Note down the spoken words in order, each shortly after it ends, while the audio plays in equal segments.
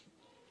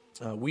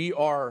We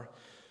are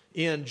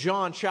in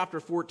John chapter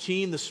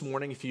 14 this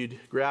morning. If you'd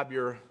grab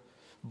your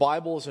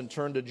Bibles and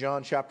turn to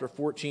John chapter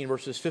 14,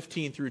 verses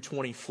 15 through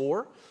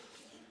 24.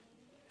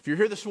 If you're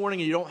here this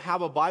morning and you don't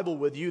have a Bible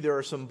with you, there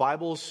are some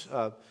Bibles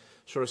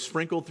sort of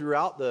sprinkled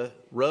throughout the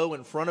row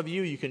in front of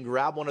you. You can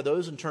grab one of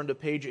those and turn to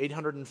page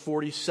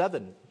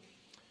 847.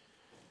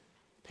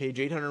 Page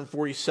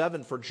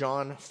 847 for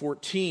John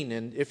 14.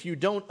 And if you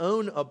don't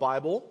own a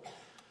Bible,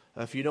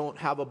 if you don't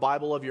have a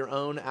Bible of your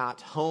own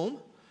at home,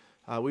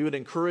 we would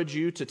encourage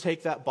you to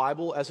take that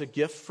Bible as a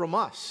gift from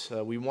us.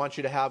 We want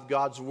you to have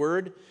God's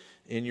Word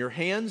in your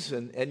hands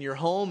and in your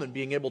home and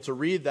being able to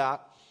read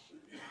that.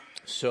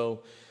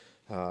 So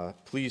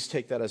please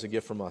take that as a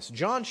gift from us.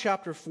 John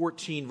chapter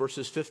 14,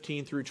 verses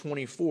 15 through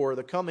 24,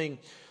 the coming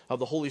of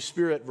the Holy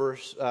Spirit,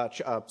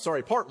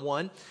 part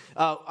 1.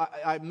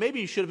 I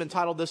maybe should have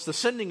entitled this The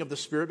Sending of the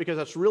Spirit, because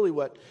that's really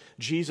what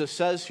Jesus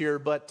says here,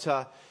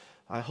 but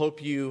I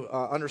hope you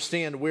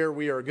understand where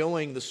we are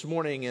going this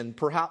morning and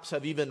perhaps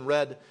have even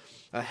read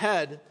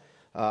ahead,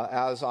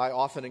 as I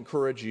often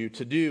encourage you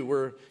to do.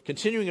 We're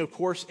continuing, of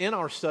course, in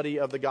our study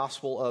of the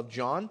Gospel of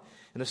John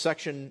in a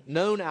section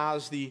known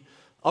as the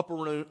Upper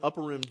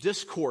Room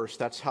Discourse.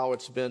 That's how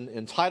it's been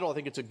entitled. I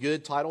think it's a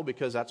good title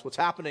because that's what's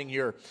happening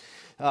here.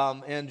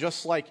 And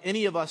just like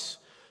any of us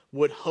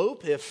would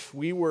hope, if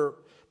we were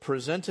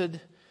presented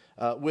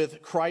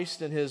with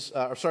Christ in his,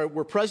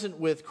 we're present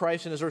with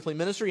Christ in his earthly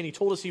ministry, and he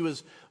told us he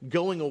was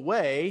going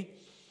away,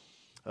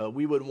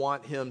 we would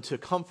want him to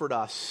comfort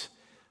us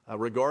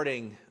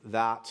regarding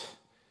that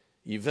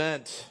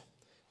event.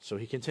 So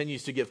he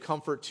continues to give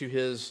comfort to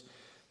his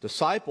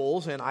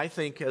disciples, and I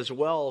think as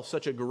well,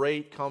 such a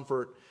great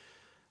comfort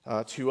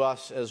to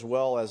us as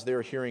well as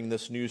they're hearing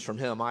this news from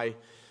him. I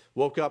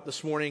woke up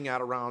this morning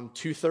at around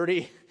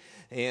 2:30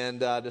 and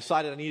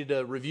decided I needed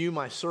to review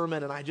my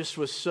sermon, and I just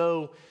was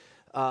so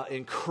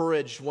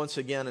encouraged once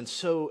again and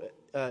so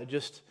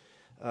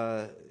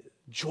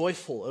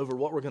joyful over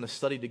what we're going to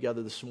study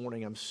together this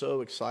morning. I'm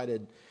so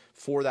excited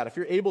for that. If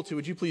you're able to,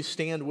 would you please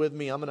stand with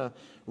me? I'm going to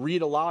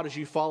read aloud as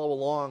you follow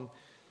along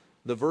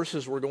the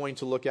verses we're going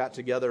to look at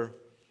together.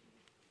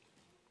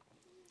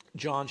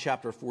 John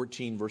chapter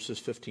 14, verses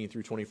 15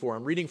 through 24.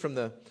 I'm reading from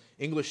the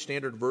English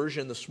Standard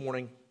Version this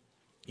morning.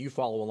 You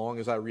follow along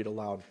as I read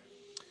aloud.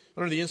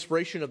 Under the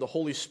inspiration of the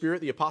Holy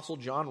Spirit, the Apostle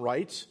John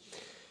writes,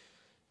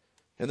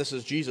 and this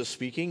is Jesus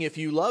speaking, "If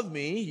you love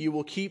me, you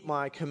will keep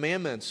my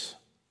commandments.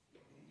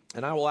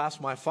 And I will ask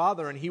my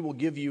Father, and he will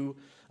give you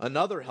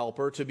another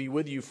helper to be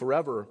with you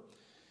forever,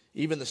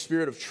 even the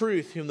Spirit of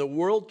truth, whom the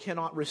world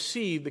cannot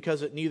receive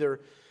because it neither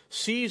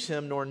sees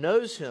him nor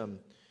knows him.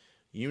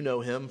 You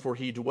know him, for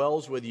he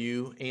dwells with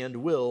you and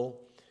will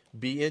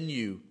be in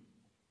you.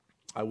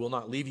 I will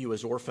not leave you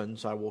as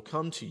orphans. I will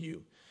come to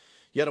you.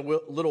 Yet a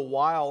little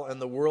while, and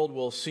the world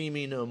will see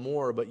me no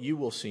more, but you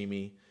will see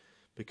me.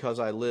 Because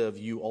I live,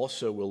 you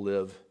also will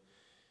live.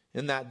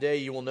 In that day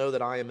you will know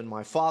that I am in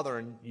my Father,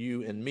 and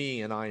you in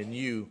me, and I in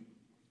you.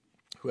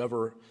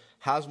 Whoever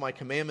has my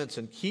commandments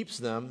and keeps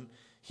them,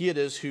 he it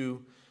is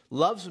who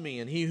loves me,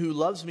 and he who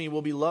loves me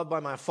will be loved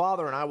by my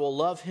Father, and I will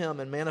love him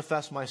and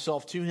manifest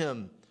myself to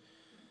him."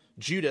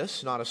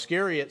 Judas, not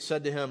Iscariot,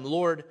 said to him,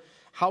 "Lord,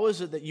 how is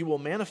it that you will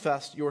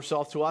manifest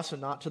yourself to us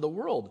and not to the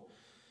world?"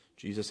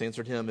 Jesus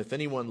answered him, "If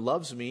anyone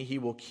loves me, he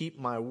will keep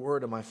my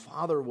word, and my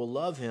Father will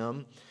love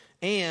him,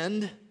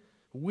 and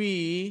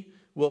we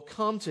will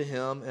come to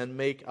him and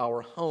make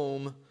our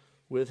home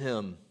with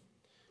him.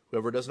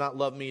 Whoever does not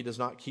love me does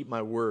not keep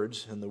my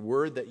words, and the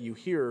word that you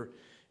hear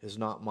is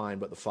not mine,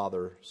 but the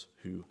Father's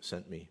who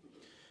sent me."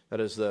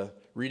 That is the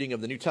reading of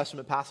the New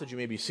Testament passage. You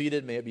may be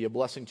seated. May it be a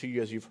blessing to you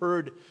as you've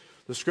heard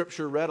the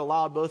Scripture read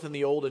aloud both in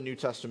the Old and New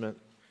Testament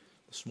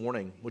this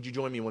morning. Would you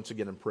join me once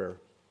again in prayer?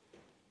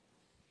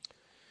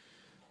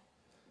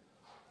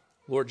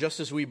 Lord, just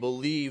as we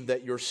believe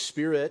that your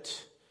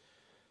Spirit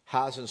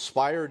has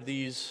inspired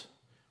these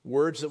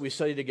words that we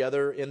study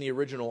together in the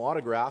original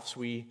autographs,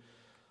 we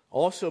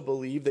also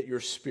believe that your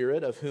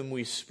Spirit, of whom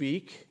we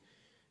speak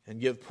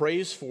and give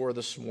praise for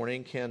this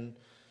morning, can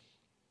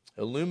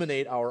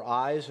illuminate our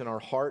eyes and our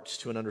hearts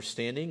to an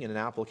understanding and an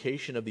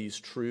application of these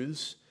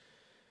truths.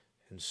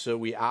 And so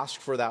we ask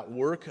for that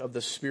work of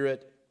the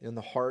Spirit in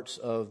the hearts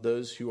of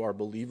those who are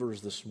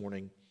believers this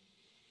morning.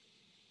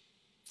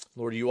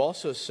 Lord, you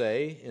also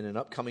say in an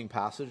upcoming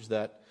passage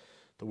that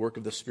the work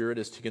of the Spirit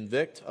is to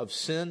convict of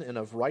sin and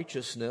of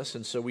righteousness.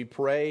 And so we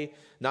pray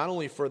not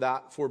only for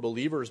that for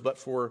believers, but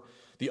for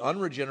the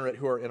unregenerate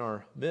who are in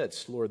our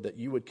midst, Lord, that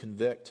you would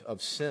convict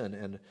of sin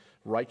and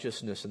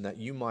righteousness, and that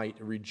you might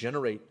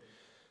regenerate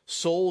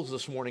souls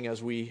this morning,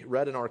 as we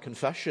read in our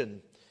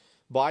confession,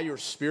 by your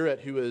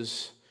Spirit, who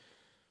is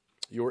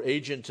your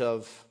agent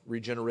of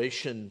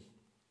regeneration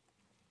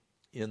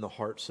in the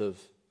hearts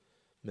of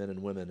men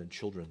and women and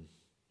children.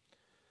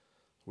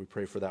 We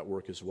pray for that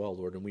work as well,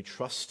 Lord, and we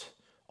trust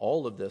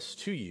all of this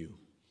to you.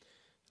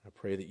 I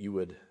pray that you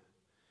would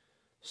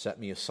set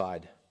me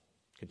aside,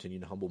 continue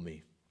to humble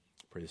me.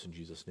 I pray this in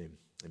Jesus' name.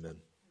 Amen.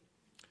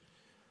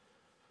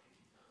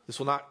 This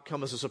will not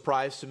come as a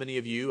surprise to many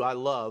of you. I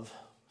love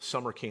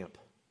summer camp.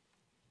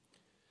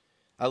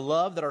 I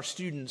love that our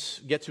students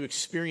get to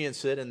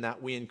experience it and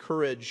that we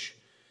encourage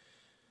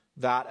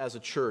that as a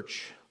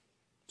church.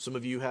 Some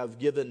of you have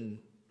given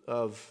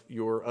of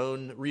your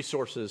own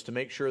resources to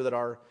make sure that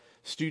our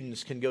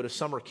students can go to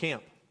summer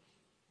camp.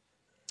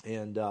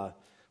 And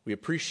we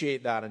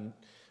appreciate that. And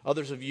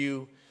others of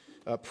you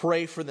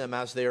pray for them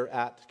as they're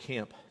at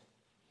camp.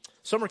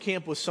 Summer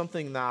camp was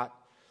something that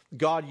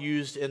God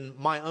used in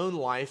my own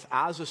life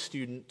as a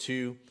student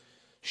to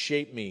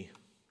shape me.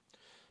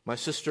 My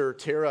sister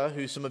Tara,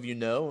 who some of you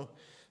know,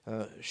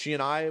 she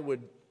and I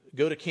would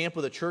go to camp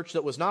with a church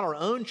that was not our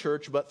own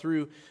church, but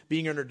through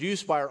being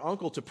introduced by our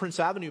uncle to Prince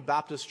Avenue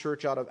Baptist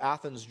Church out of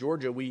Athens,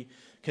 Georgia, we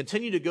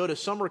continue to go to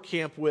summer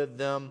camp with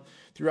them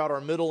throughout our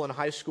middle and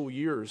high school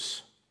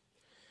years.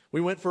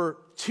 We went for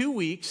 2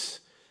 weeks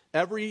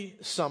every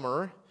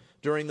summer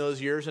during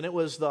those years, and it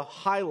was the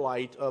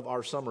highlight of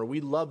our summer.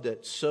 We loved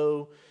it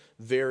so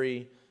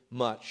very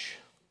much.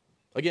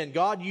 Again,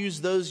 God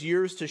used those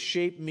years to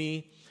shape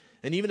me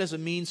and even as a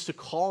means to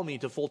call me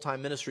to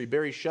full-time ministry.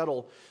 Barry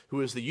Shuttle, who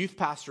was the youth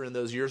pastor in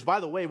those years, by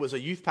the way, was a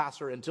youth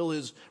pastor until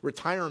his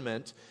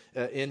retirement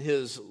in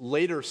his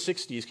later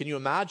 60s. Can you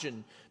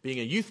imagine being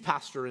a youth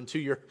pastor into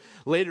your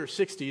later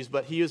 60s?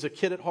 But he is a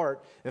kid at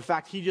heart. In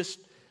fact, he just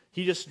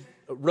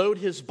rode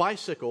his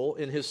bicycle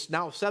in his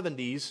now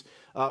 70s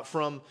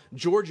from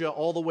Georgia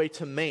all the way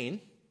to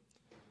Maine.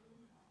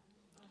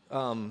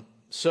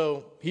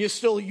 So he is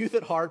still a youth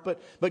at heart,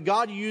 but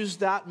God used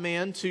that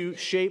man to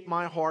shape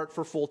my heart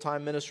for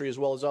full-time ministry as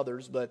well as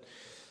others. But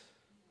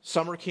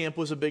summer camp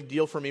was a big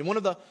deal for me. One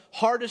of the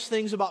hardest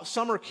things about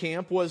summer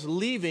camp was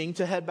leaving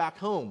to head back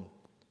home.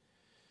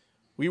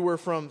 We were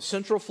from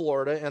Central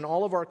Florida, and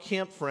all of our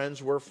camp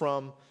friends were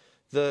from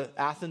the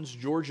Athens,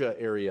 Georgia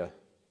area.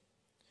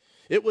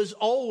 It was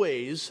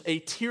always a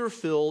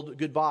tear-filled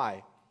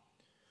goodbye.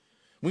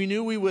 We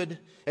knew we would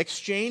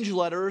exchange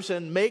letters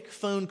and make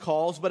phone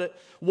calls, but it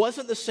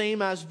wasn't the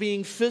same as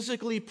being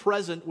physically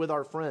present with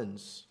our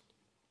friends.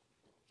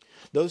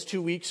 Those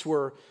 2 weeks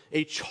were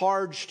a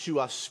charge to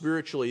us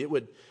spiritually. It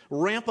would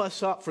ramp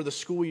us up for the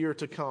school year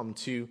to come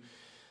to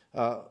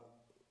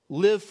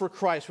live for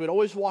Christ. We'd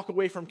always walk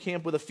away from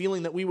camp with a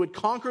feeling that we would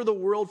conquer the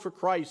world for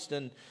Christ,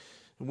 and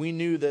we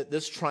knew that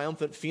this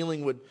triumphant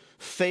feeling would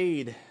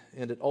fade.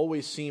 And it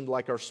always seemed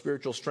like our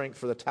spiritual strength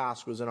for the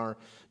task was in our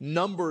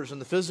numbers and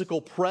the physical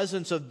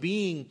presence of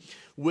being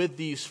with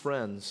these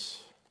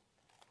friends.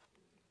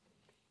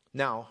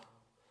 Now,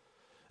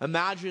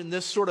 imagine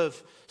this sort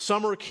of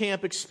summer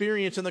camp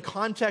experience in the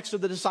context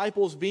of the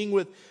disciples being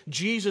with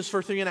Jesus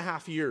for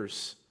 3.5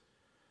 years.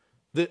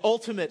 The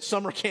ultimate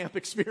summer camp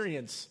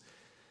experience.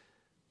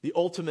 The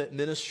ultimate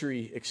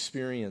ministry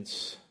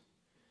experience.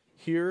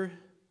 Here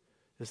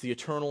is the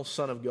eternal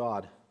Son of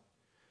God,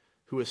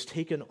 who has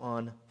taken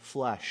on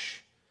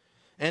flesh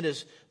and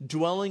is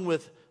dwelling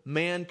with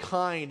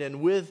mankind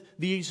and with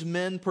these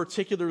men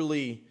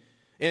particularly,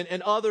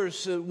 and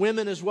others,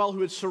 women as well,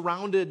 who had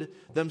surrounded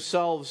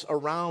themselves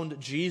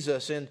around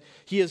Jesus, and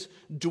he is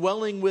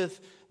dwelling with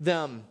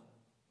them.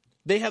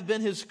 They have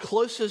been his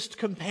closest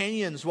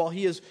companions while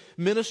he has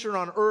ministered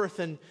on earth,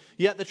 and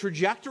yet the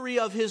trajectory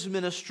of his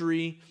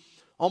ministry,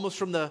 almost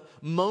from the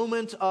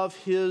moment of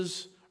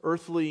his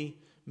earthly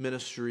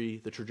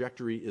ministry, the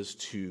trajectory is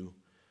to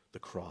the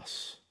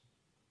cross.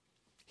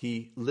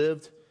 He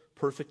lived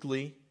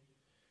perfectly.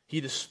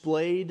 He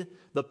displayed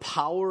the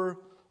power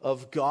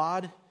of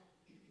God,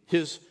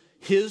 his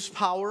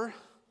power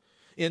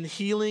in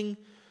healing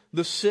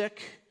the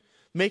sick,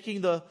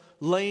 making the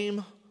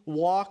lame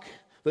walk,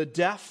 the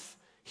deaf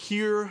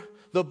hear,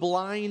 the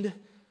blind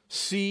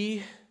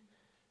see,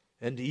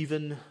 and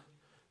even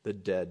the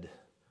dead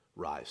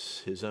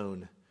rise. His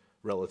own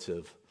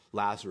relative,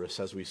 Lazarus,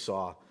 as we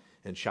saw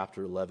in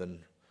chapter 11,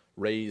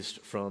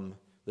 raised from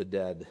the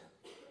dead.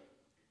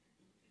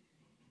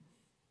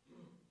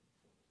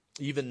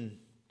 Even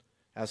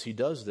as he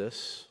does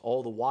this,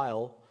 all the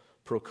while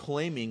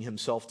proclaiming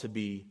himself to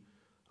be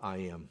I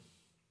am.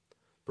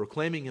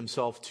 Proclaiming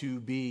himself to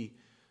be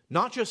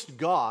not just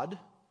God.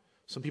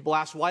 Some people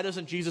ask, why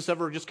doesn't Jesus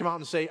ever just come out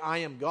and say, I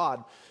am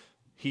God?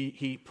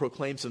 He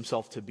proclaims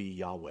himself to be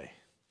Yahweh,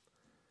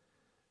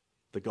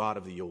 the God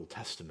of the Old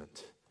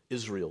Testament,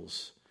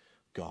 Israel's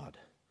God,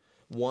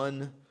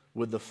 one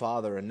with the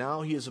Father. And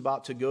now he is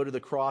about to go to the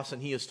cross,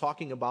 and he is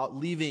talking about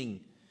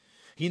leaving.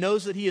 He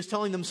knows that he is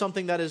telling them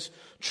something that is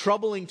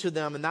troubling to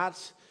them, and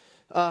that's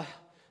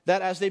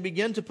that as they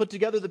begin to put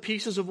together the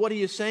pieces of what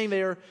he is saying,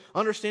 they are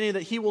understanding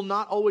that he will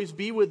not always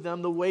be with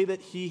them the way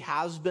that he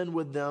has been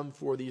with them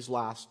for these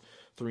last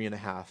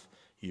 3.5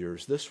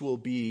 years. This will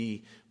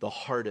be the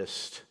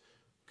hardest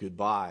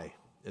goodbye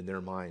in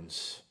their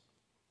minds.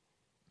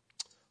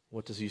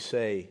 What does he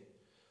say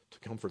to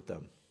comfort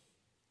them?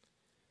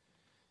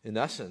 In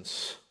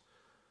essence,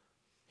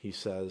 he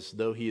says,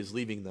 though he is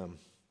leaving them,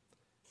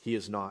 he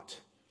is not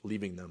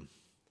leaving them.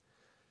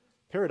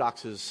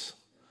 Paradoxes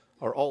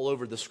are all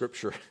over the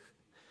scripture.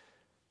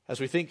 As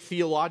we think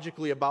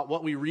theologically about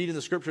what we read in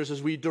the Scriptures, as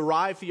we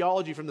derive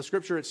theology from the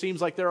Scripture, it seems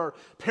like there are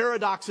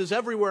paradoxes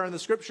everywhere in the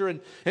Scripture.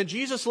 And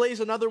Jesus lays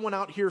another one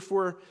out here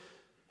for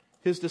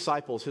his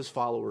disciples, his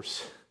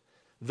followers.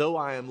 Though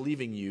I am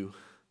leaving you,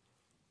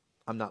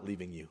 I'm not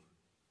leaving you.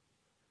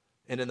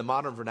 And in the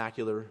modern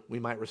vernacular, we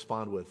might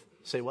respond with,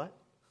 say what?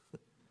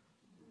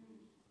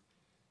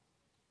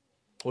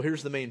 Well,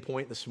 here's the main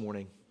point this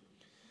morning.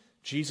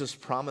 Jesus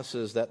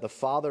promises that the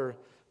Father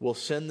will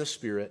send the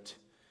Spirit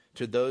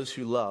to those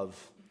who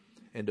love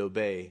and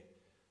obey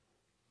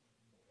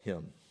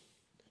him.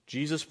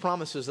 Jesus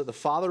promises that the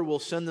Father will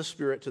send the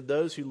Spirit to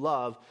those who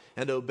love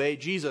and obey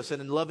Jesus.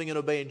 And in loving and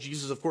obeying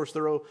Jesus, of course,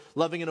 they're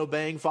loving and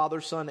obeying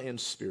Father, Son,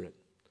 and Spirit.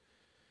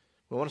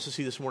 We want us to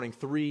see this morning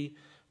 3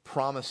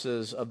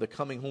 promises of the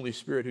coming Holy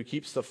Spirit who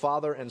keeps the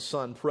Father and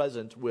Son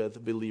present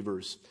with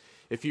believers.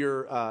 If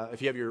you have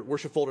your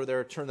worship folder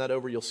there, turn that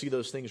over. You'll see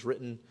those things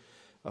written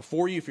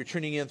for you. If you're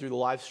tuning in through the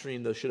live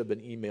stream, those should have been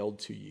emailed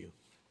to you.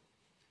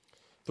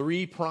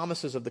 3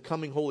 promises of the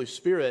coming Holy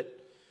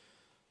Spirit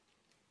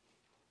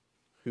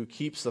who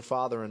keeps the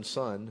Father and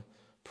Son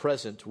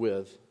present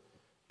with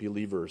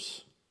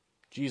believers.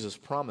 Jesus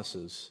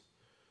promises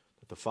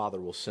that the Father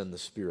will send the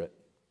Spirit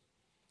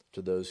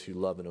to those who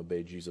love and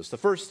obey Jesus. The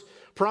first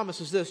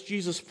promise is this: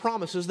 Jesus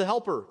promises the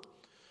Helper.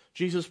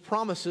 Jesus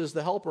promises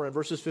the Helper in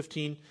verses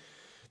 15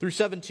 through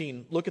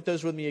 17. Look at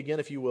those with me again,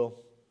 if you will.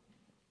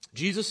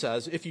 Jesus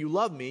says, "If you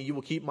love me, you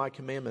will keep my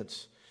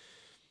commandments.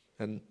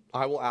 And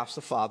I will ask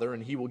the Father,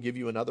 and he will give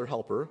you another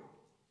helper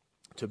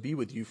to be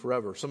with you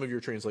forever." Some of your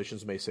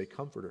translations may say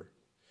comforter.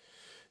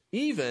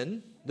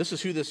 Even, this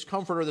is who this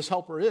comforter, this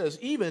helper is,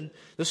 even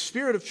the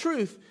Spirit of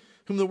truth,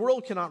 whom the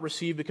world cannot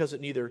receive because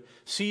it neither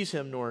sees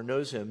him nor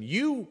knows him.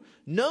 You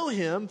know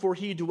him, for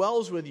he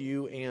dwells with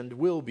you and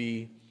will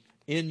be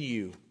in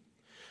you.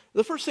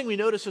 The first thing we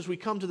notice as we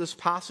come to this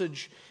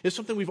passage is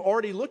something we've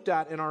already looked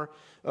at in our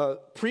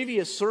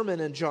previous sermon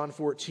in John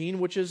 14,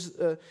 which is,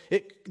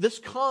 this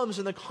comes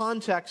in the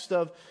context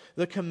of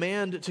the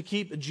command to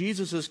keep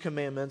Jesus'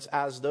 commandments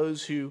as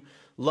those who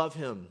love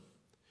him.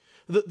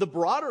 The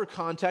broader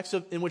context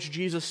in which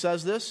Jesus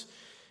says this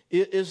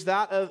is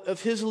that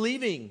of his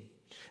leaving.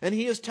 And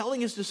he is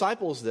telling his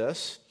disciples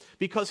this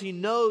because he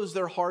knows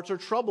their hearts are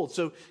troubled.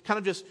 So kind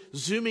of just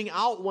zooming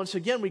out once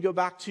again, we go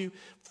back to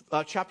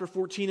chapter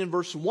 14 and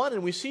verse 1,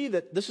 and we see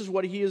that this is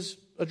what he is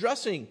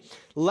addressing.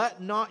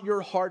 Let not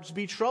your hearts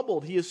be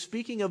troubled. He is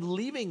speaking of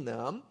leaving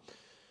them,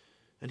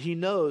 and he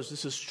knows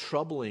this is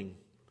troubling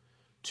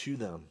to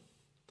them.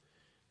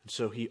 And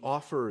so he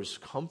offers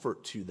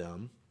comfort to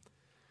them.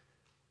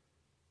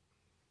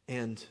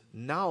 And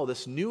now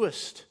this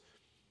newest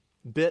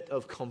bit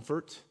of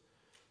comfort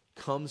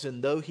comes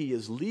in, though he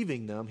is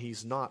leaving them,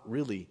 he's not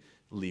really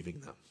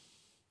leaving them.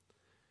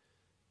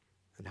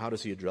 And how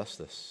does he address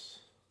this?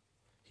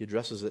 He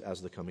addresses it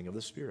as the coming of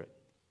the Spirit.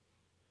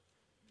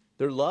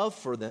 Their love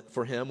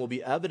for him will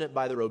be evident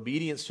by their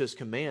obedience to his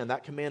command.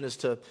 That command is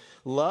to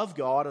love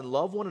God and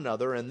love one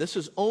another, and this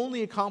is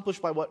only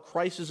accomplished by what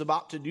Christ is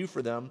about to do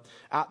for them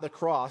at the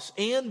cross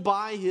and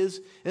by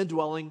his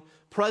indwelling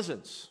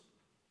presence.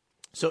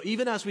 So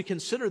even as we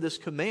consider this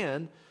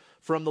command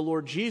from the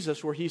Lord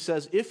Jesus, where he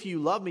says, "If you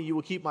love me, you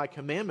will keep my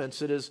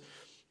commandments," it is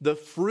the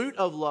fruit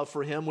of love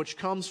for him, which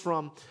comes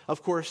from,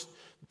 of course,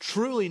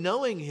 truly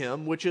knowing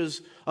him, which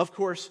is, of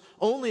course,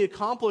 only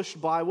accomplished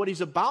by what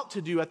he's about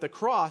to do at the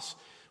cross,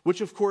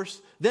 which, of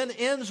course, then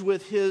ends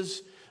with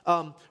his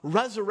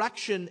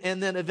resurrection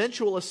and then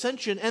eventual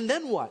ascension. And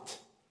then what?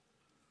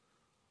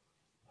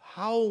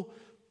 How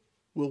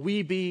will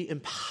we be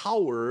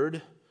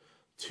empowered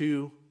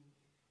to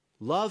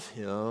love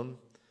him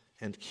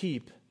and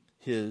keep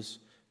his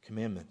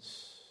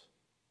commandments?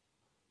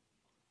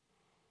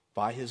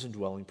 By his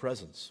indwelling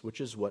presence,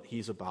 which is what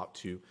he's about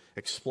to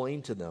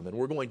explain to them. And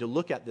we're going to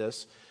look at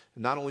this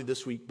not only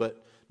this week,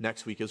 but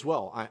next week as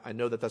well. I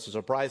know that that's a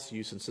surprise to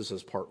you since this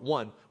is part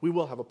 1. We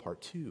will have a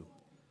part 2.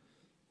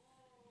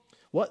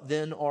 What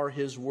then are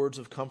his words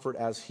of comfort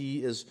as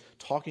he is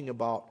talking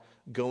about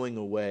going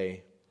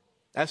away?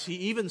 As he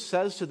even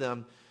says to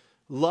them,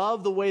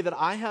 love the way that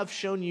I have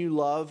shown you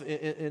love,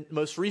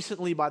 most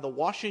recently by the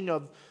washing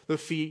of the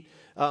feet.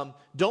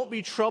 Don't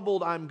be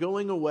troubled, I'm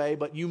going away,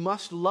 but you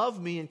must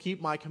love me and keep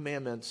my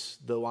commandments,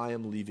 though I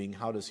am leaving.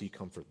 How does he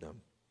comfort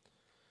them?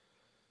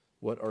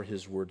 What are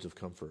his words of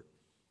comfort?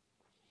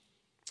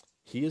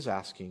 He is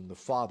asking the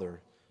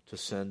Father to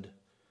send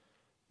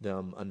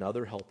them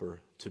another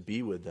helper to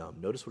be with them.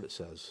 Notice what it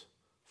says,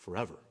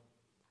 forever.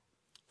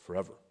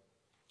 Forever.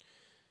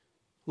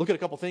 Look at a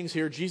couple things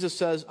here. Jesus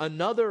says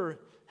another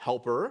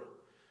helper.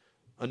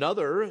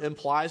 Another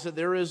implies that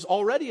there is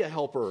already a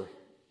helper.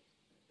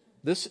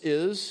 This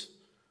is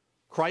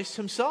Christ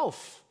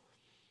himself.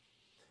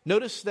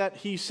 Notice that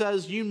he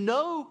says, you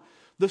know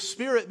the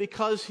Spirit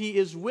because he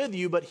is with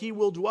you, but he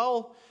will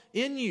dwell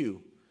in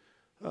you.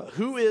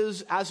 Who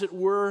is, as it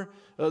were,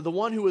 the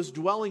one who is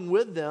dwelling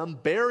with them,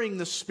 bearing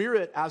the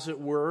Spirit, as it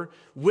were,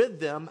 with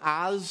them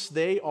as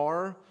they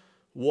are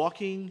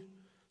walking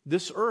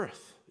this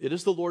earth. It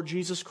is the Lord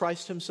Jesus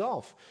Christ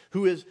himself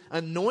who is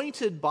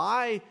anointed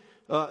by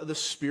the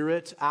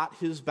Spirit at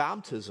his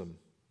baptism.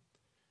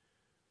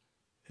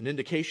 An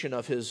indication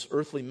of his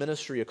earthly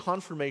ministry, a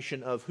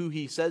confirmation of who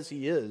he says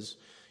he is,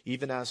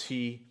 even as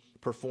he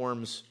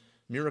performs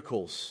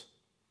miracles.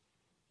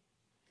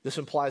 This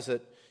implies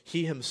that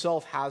he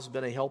himself has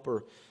been a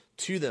helper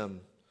to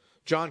them.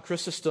 John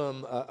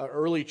Chrysostom, an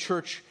early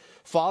church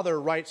father,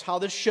 writes how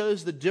this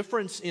shows the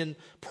difference in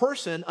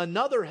person,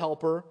 another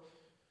helper,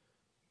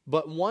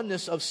 but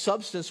oneness of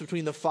substance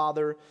between the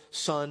Father,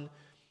 Son,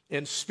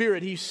 and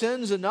Spirit. He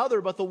sends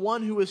another, but the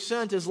one who is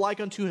sent is like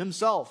unto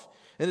himself.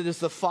 And it is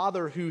the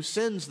Father who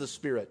sends the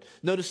Spirit.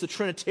 Notice the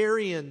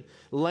Trinitarian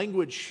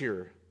language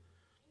here.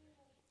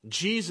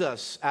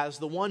 Jesus, as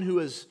the one who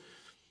has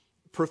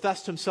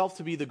professed himself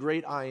to be the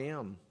great I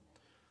am,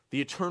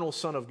 the eternal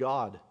Son of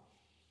God,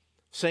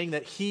 saying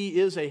that he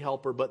is a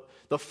helper, but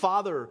the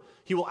Father,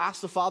 he will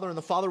ask the Father, and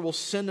the Father will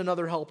send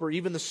another helper,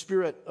 even the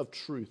Spirit of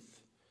truth.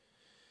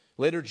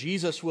 Later,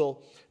 Jesus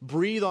will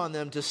breathe on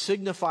them to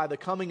signify the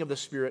coming of the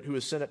Spirit who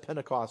is sent at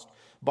Pentecost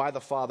by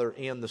the Father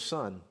and the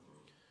Son.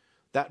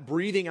 That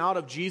breathing out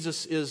of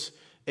Jesus is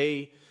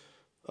a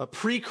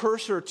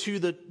precursor to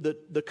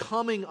the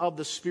coming of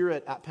the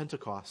Spirit at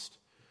Pentecost.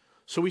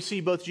 So we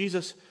see both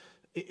Jesus,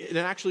 and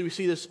actually we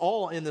see this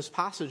all in this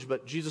passage,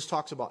 but Jesus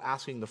talks about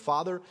asking the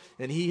Father,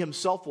 and he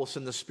himself will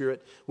send the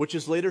Spirit, which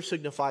is later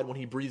signified when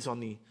he breathes on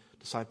the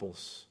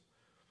disciples.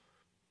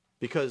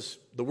 Because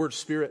the word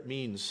Spirit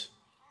means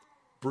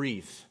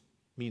breathe,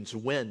 means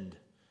wind,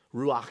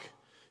 ruach.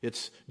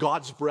 It's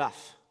God's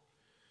breath.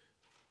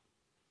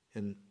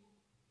 And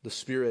the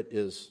Spirit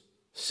is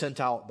sent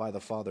out by the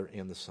Father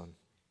and the Son.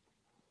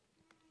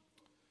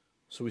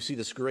 So we see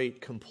this great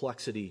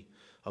complexity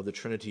of the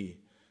Trinity,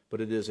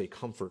 but it is a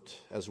comfort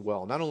as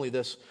well. Not only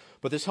this,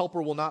 but this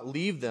helper will not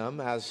leave them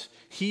as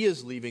he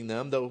is leaving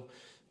them, though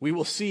we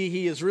will see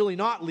he is really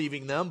not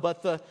leaving them,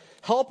 but the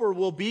helper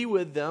will be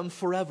with them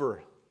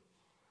forever.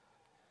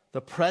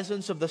 The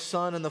presence of the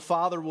Son and the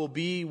Father will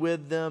be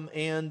with them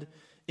and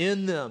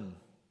in them,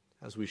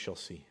 as we shall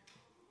see.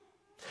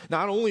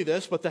 Not only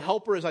this, but the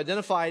helper is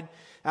identified,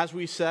 as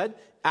we said,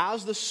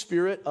 as the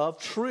Spirit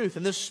of truth.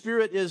 And this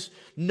Spirit is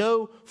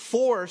no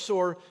force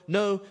or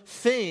no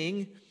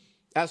thing,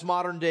 as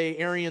modern day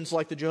Arians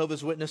like the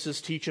Jehovah's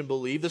Witnesses teach and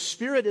believe. The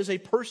Spirit is a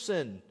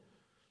person.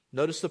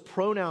 Notice the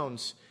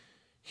pronouns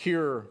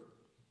here.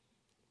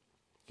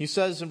 He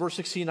says in verse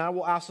 16, I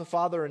will ask the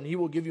Father, and he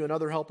will give you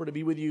another helper to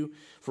be with you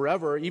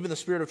forever, even the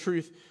Spirit of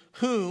truth,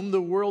 whom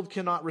the world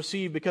cannot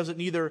receive because it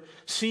neither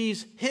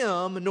sees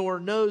him nor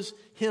knows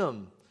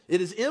him.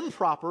 It is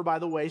improper, by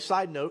the way,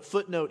 side note,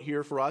 footnote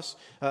here for us,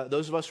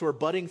 those of us who are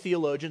budding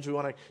theologians, we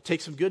want to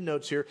take some good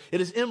notes here. It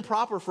is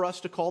improper for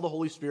us to call the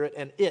Holy Spirit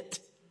an it.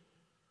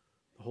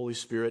 The Holy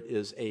Spirit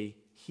is a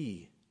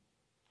he.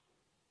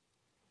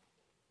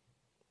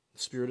 The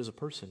Spirit is a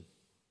person.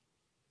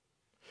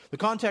 The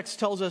context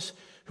tells us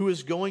who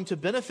is going to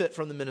benefit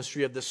from the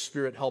ministry of this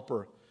Spirit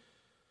helper.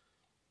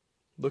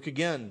 Look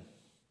again.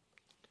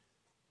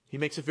 He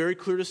makes a very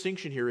clear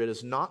distinction here. It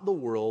is not the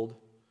world,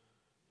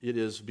 it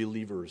is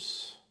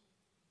believers.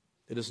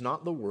 It is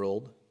not the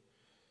world,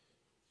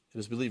 it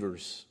is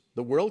believers.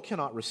 The world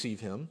cannot receive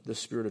him, the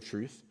Spirit of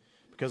truth,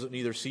 because it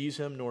neither sees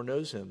him nor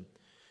knows him.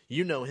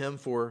 You know him,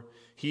 for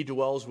he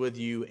dwells with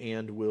you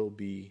and will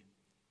be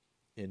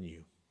in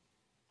you.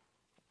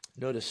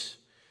 Notice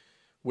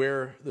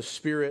where the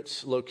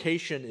Spirit's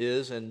location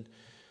is and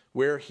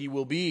where he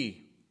will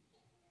be.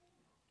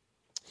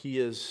 He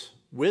is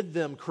with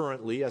them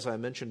currently, as I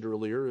mentioned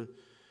earlier,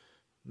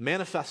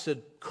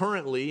 manifested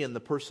currently in the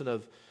person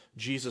of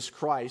Jesus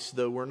Christ,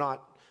 though we're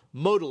not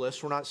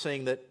modalists. We're not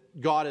saying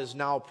that God is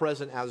now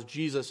present as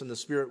Jesus and the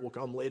Spirit will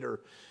come later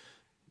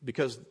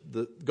because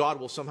God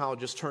will somehow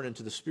just turn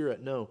into the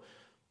Spirit. No.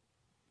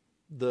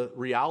 The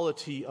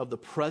reality of the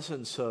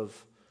presence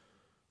of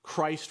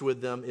Christ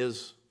with them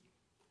is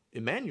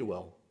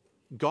Emmanuel,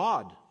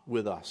 God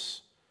with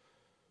us.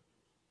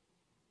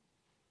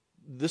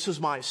 This is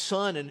my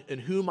Son in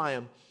whom I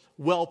am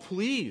well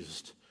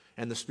pleased.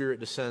 And the Spirit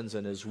descends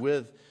and is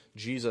with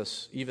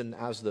Jesus, even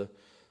as the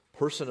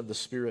person of the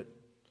Spirit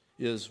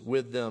is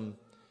with them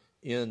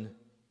in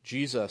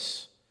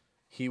Jesus.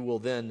 He will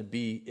then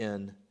be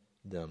in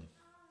them.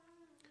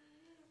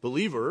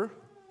 Believer,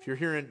 if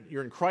you're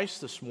in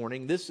Christ this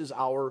morning, this is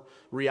our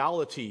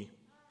reality.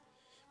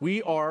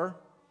 We are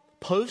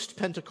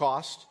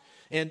post-Pentecost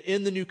and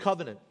in the new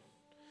covenant.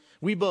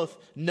 We both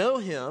know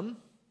him,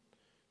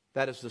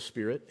 that is the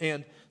Spirit,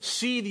 and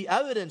see the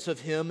evidence of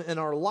him in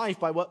our life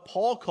by what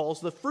Paul calls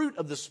the fruit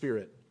of the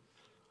Spirit.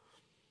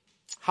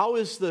 How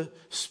is the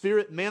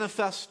Spirit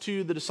manifest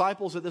to the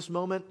disciples at this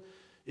moment?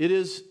 It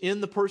is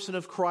in the person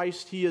of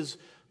Christ. He is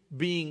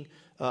being,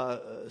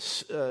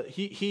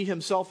 he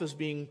himself is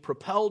being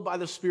propelled by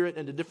the Spirit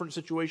into different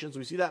situations.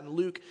 We see that in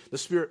Luke. The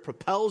Spirit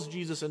propels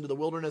Jesus into the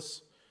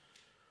wilderness.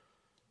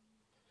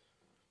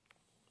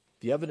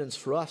 The evidence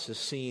for us is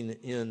seen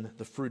in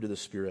the fruit of the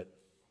Spirit.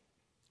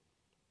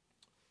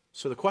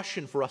 So the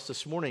question for us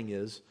this morning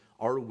is,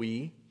 are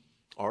we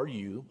Are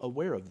you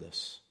aware of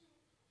this?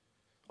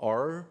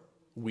 Are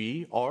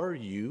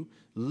you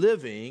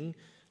living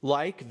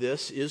like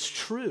this is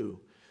true?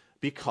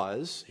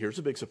 Because, here's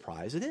a big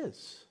surprise, it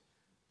is.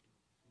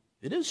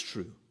 It is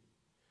true.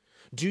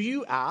 Do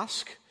you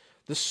ask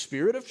the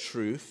Spirit of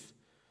truth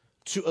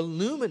to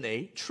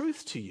illuminate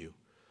truth to you?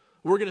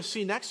 We're going to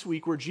see next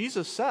week where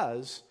Jesus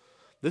says,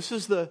 this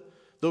is the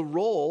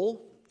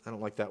role, I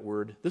don't like that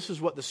word, this is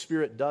what the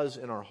Spirit does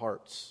in our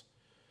hearts.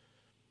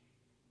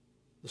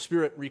 The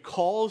Spirit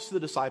recalls to the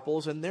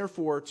disciples, and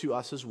therefore to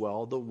us as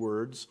well, the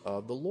words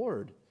of the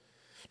Lord.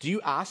 Do you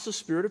ask the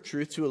Spirit of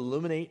truth to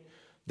illuminate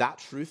that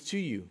truth to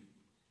you?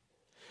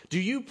 Do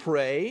you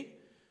pray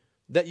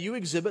that you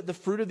exhibit the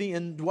fruit of the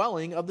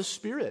indwelling of the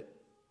Spirit?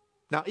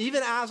 Now,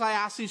 even as I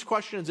ask these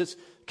questions, it's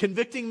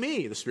convicting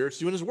me. The Spirit's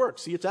doing His work.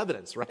 See, it's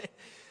evidence, right?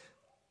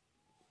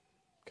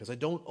 Because I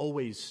don't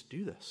always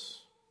do this.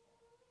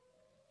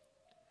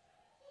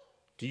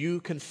 Do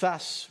you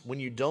confess when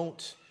you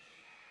don't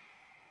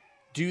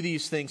do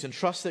these things and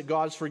trust that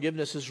God's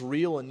forgiveness is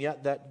real, and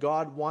yet that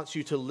God wants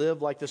you to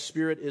live like the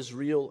Spirit is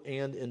real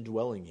and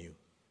indwelling you?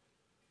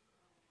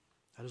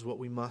 That is what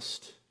we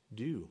must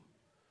do.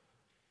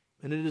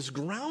 And it is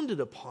grounded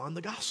upon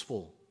the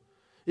gospel.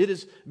 It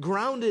is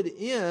grounded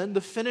in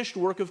the finished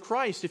work of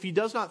Christ. If He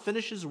does not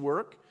finish His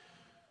work,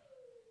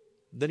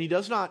 then He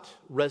does not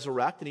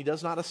resurrect and He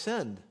does not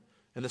ascend,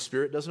 and the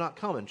Spirit does not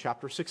come. In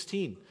chapter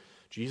 16,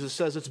 Jesus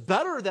says, it's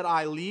better that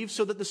I leave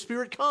so that the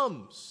Spirit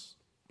comes.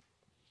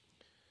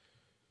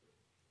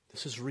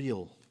 This is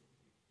real.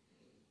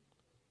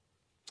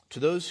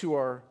 To those who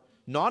are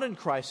not in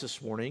Christ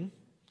this morning,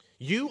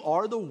 you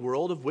are the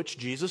world of which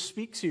Jesus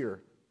speaks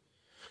here.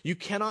 You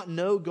cannot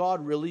know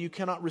God really. You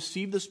cannot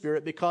receive the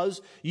Spirit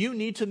because you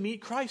need to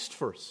meet Christ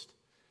first.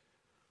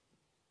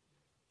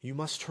 You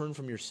must turn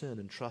from your sin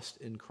and trust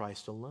in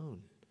Christ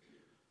alone.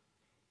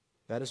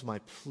 That is my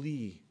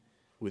plea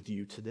with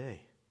you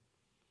today.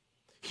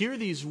 Hear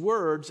these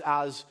words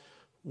as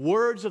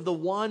words of the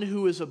one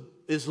who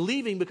is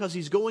leaving because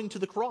he's going to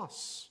the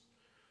cross.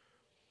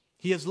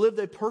 He has lived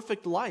a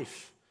perfect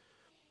life.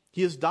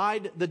 He has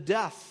died the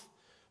death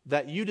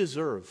that you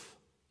deserve,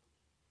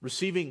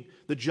 receiving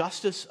the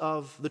justice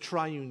of the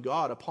triune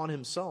God upon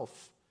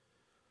Himself.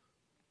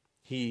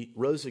 He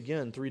rose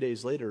again 3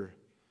 days later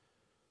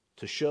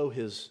to show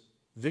His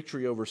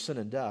victory over sin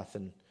and death,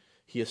 and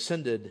He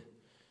ascended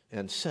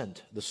and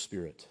sent the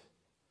Spirit.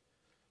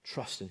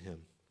 Trust in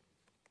Him.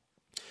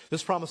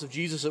 This promise of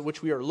Jesus at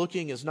which we are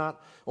looking is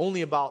not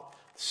only about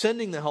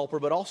sending the Helper,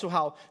 but also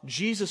how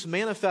Jesus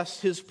manifests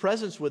His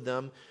presence with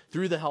them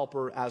through the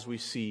Helper, as we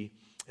see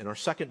in our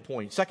second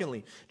point.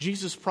 Secondly,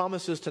 Jesus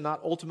promises to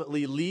not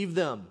ultimately leave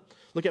them.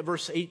 Look at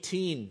verse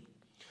 18.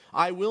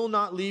 I will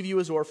not leave you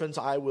as orphans,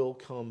 I will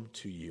come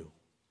to you.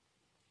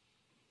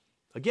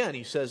 Again,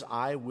 He says,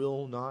 I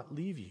will not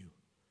leave you,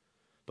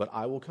 but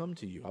I will come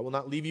to you. I will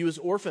not leave you as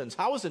orphans.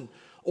 How is an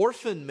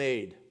orphan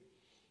made?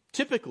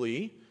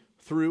 Typically,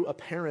 through a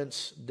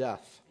parent's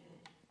death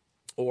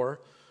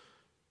or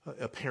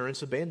a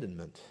parent's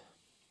abandonment.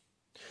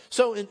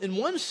 So in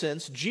one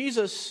sense,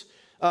 Jesus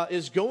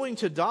is going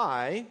to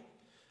die.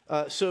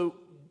 So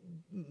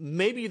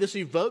maybe this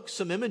evokes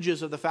some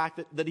images of the fact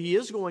that He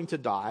is going to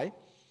die.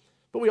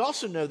 But we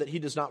also know that He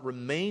does not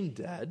remain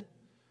dead.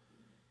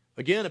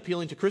 Again,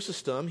 appealing to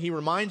Chrysostom, he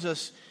reminds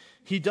us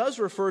He does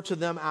refer to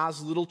them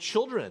as little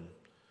children.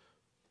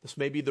 This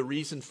may be the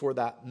reason for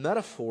that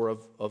metaphor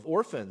of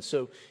orphans.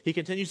 So he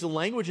continues the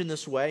language in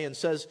this way and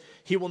says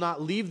He will not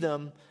leave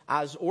them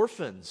as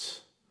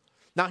orphans.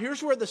 Now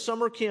here's where the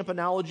summer camp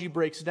analogy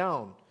breaks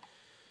down.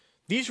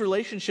 These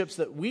relationships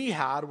that we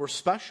had were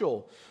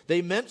special.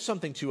 They meant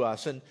something to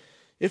us. And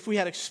if we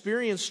had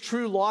experienced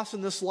true loss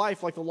in this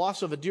life, like the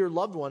loss of a dear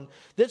loved one,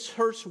 this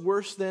hurts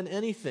worse than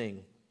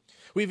anything.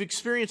 We've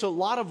experienced a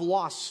lot of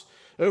loss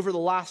over the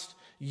last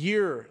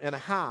year and a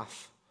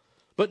half.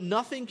 But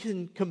nothing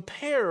can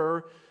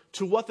compare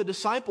to what the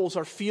disciples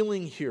are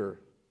feeling here.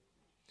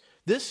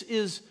 This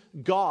is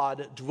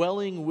God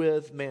dwelling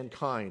with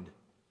mankind.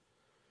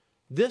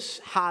 This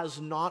has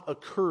not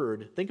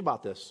occurred. Think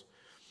about this.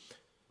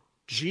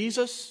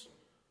 Jesus,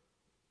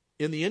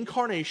 in the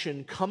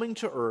incarnation, coming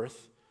to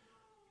earth,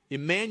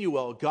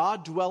 Emmanuel,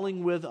 God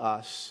dwelling with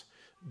us,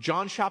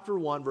 John chapter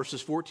 1,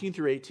 verses 14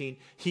 through 18,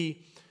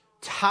 He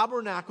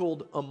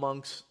tabernacled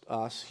amongst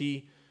us.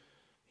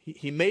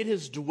 He made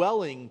His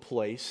dwelling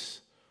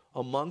place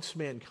amongst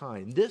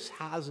mankind. This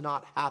has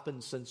not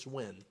happened since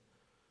when?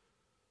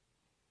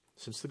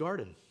 Since the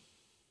garden.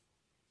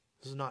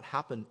 This has not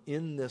happened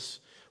in this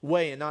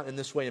way, and not in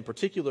this way in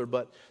particular,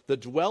 but the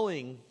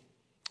dwelling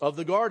of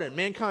the garden.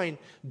 Mankind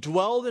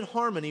dwelled in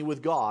harmony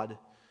with God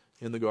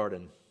in the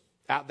garden.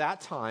 At that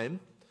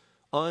time,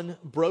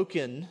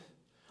 unbroken,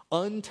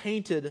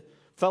 untainted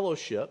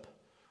fellowship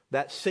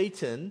that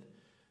Satan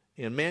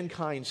and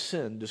mankind's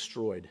sin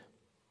destroyed.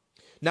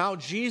 Now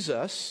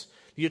Jesus,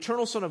 the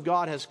eternal Son of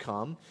God, has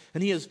come,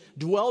 and He has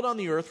dwelled on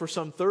the earth for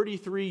some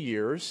 33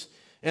 years,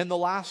 and the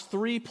last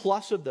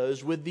 3+ of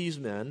those with these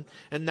men,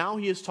 and now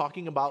He is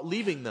talking about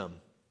leaving them.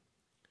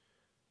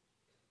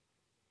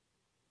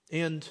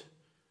 And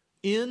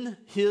in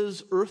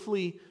his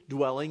earthly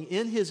dwelling,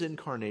 in his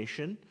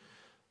incarnation,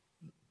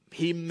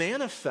 he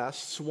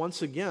manifests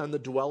once again the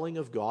dwelling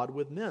of God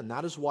with men.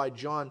 That is why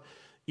John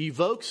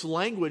evokes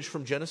language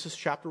from Genesis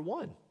chapter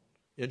 1,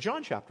 in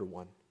John chapter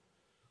 1.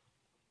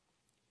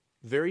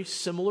 Very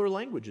similar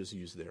language is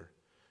used there.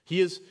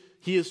 He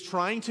is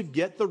trying to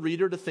get the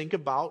reader to think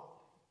about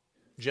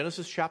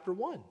Genesis chapter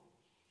 1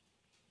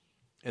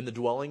 and the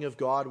dwelling of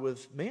God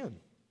with man.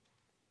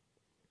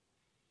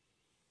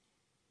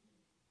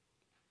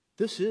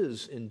 This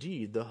is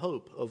indeed the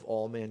hope of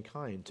all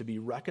mankind, to be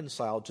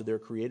reconciled to their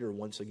Creator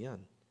once again.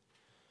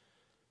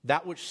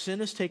 That which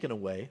sin has taken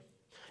away,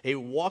 a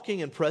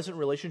walking and present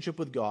relationship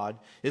with God,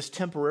 is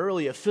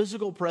temporarily a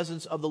physical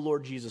presence of the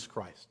Lord Jesus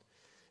Christ.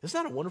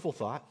 Isn't that a wonderful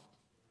thought?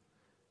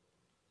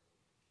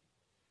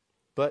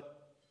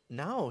 But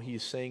now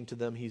he's saying to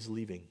them he's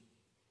leaving.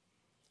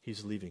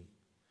 He's leaving.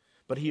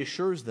 But he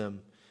assures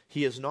them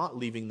he is not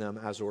leaving them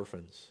as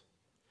orphans.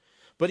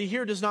 But he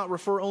here does not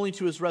refer only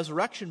to his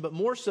resurrection, but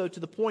more so to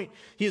the point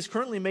he is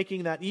currently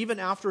making, that even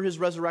after his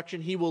resurrection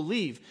he will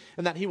leave,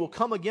 and that he will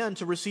come again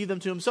to receive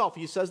them to himself.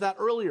 He says that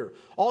earlier,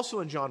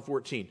 also in John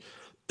 14.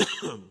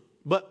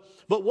 But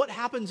what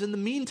happens in the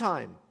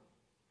meantime?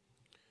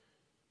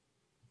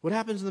 What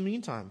happens in the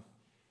meantime?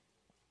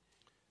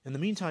 In the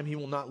meantime, he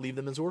will not leave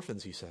them as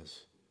orphans, he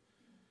says.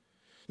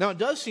 Now, it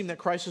does seem that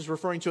Christ is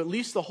referring to at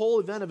least the whole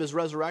event of his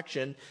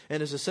resurrection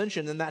and his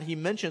ascension, and that he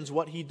mentions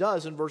what he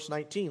does in verse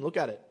 19. Look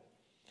at it.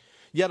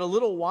 Yet a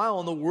little while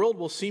and the world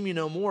will see me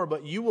no more,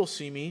 but you will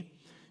see me.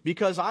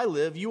 Because I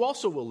live, you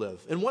also will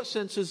live. In what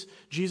sense is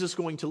Jesus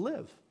going to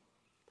live?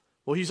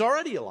 Well, he's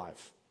already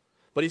alive.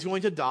 But he's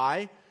going to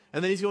die,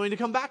 and then he's going to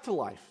come back to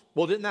life.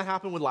 Well, didn't that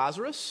happen with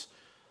Lazarus?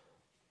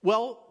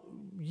 Well,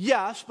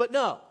 yes, but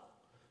no.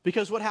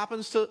 Because what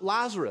happens to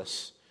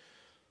Lazarus?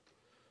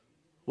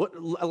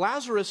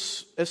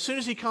 Lazarus, as soon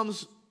as he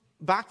comes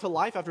back to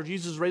life after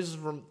Jesus raises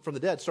him from the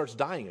dead, starts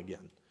dying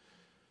again.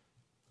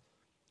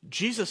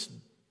 Jesus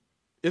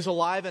is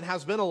alive and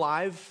has been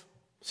alive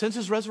since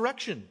his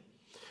resurrection.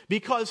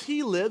 Because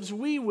he lives,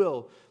 we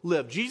will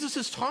live. Jesus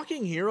is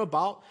talking here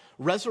about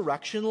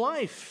resurrection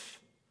life.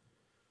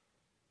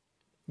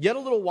 Yet a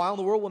little while,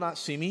 the world will not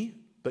see me,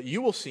 but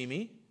you will see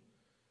me.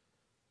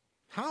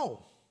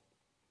 How?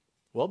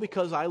 Well,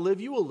 because I live,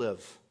 you will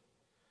live.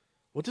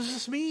 What does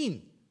this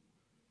mean?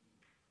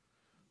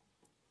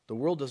 The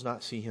world does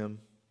not see him,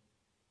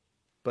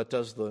 but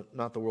does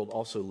not the world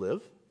also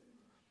live?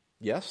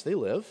 Yes, they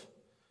live,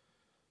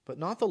 but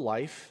not the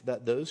life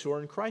that those who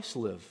are in Christ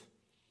live.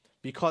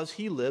 Because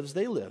he lives,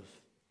 they live.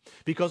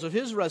 Because of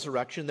his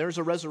resurrection, there's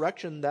a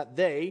resurrection that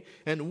they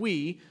and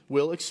we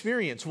will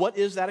experience. What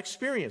is that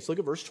experience? Look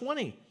at verse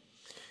 20.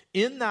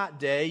 In that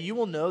day you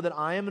will know that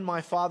I am in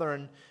my Father,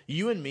 and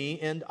you in me,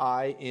 and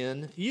I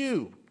in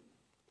you.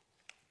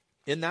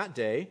 In that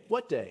day,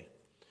 what day?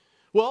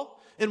 Well,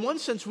 in one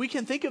sense, we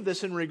can think of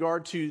this in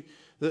regard to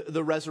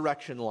the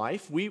resurrection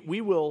life.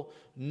 We will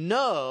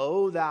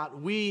know that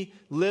we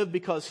live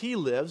because he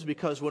lives,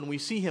 because when we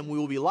see him, we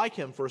will be like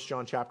him, 1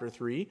 John chapter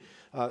 3,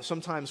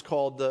 sometimes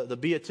called the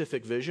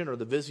beatific vision or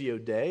the visio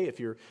Dei, if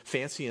you're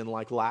fancy and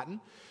like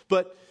Latin.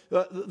 But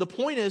the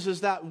point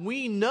is that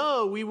we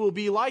know we will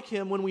be like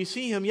him when we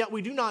see him, yet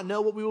we do not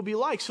know what we will be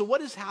like. So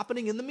what is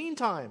happening in the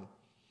meantime?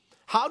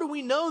 How do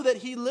we know that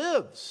he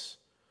lives?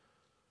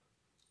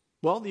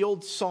 Well, the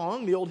old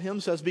song, the old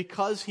hymn says,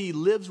 because he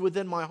lives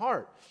within my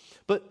heart.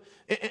 But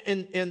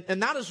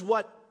and that is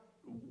what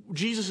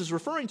Jesus is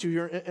referring to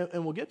here,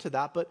 and we'll get to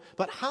that.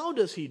 But how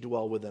does he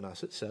dwell within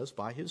us? It says,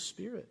 by his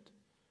Spirit.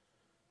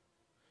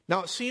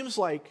 Now, it seems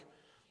like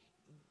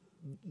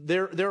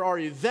there are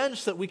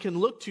events that we can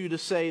look to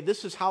say,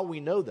 this is how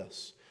we know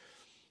this.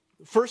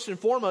 First and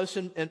foremost,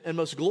 and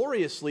most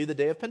gloriously, the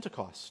day of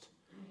Pentecost.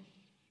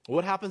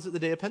 What happens at the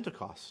day of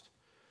Pentecost?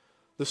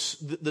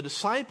 The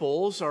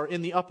disciples are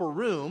in the upper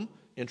room,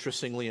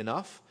 interestingly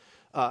enough,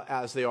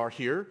 as they are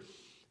here.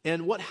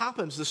 And what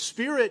happens? The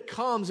Spirit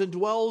comes and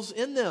dwells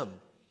in them.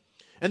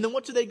 And then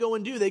what do? They go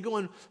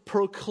and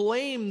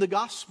proclaim the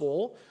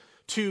gospel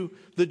to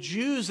the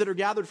Jews that are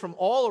gathered from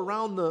all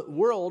around the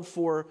world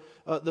for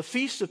the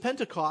Feast of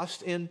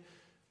Pentecost. And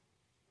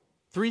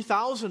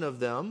 3,000 of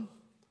them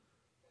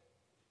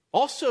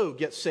also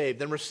get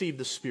saved and receive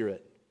the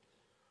Spirit.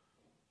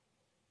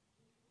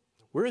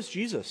 Where is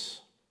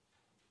Jesus?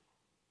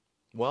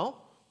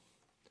 Well,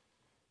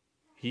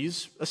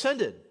 he's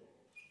ascended,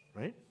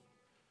 right?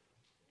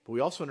 But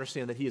we also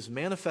understand that he is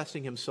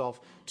manifesting himself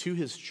to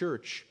his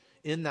church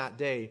in that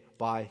day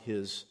by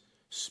his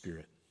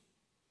Spirit.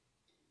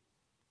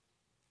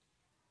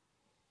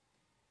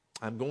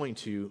 I'm going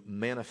to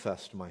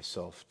manifest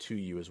myself to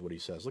you, is what he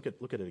says. Look at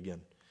it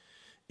again.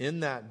 In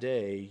that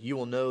day, you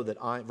will know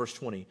that verse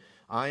 20,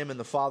 I am in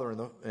the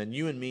Father, and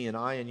you in me, and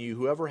I in you.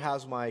 Whoever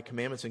has my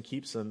commandments and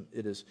keeps them,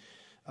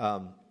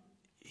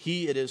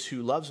 he it is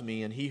who loves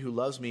me, and he who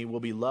loves me will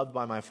be loved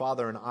by my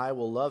Father, and I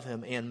will love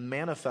him and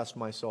manifest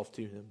myself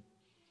to him.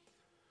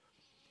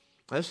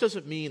 Now, this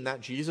doesn't mean that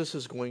Jesus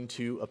is going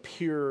to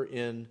appear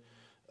in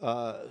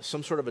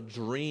some sort of a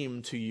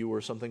dream to you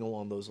or something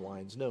along those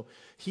lines. No,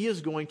 he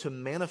is going to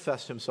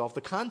manifest himself.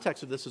 The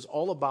context of this is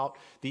all about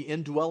the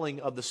indwelling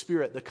of the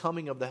Spirit, the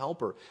coming of the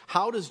Helper.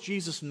 How does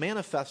Jesus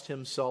manifest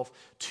himself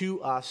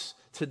to us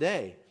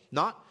today?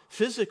 Not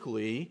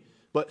physically,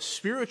 but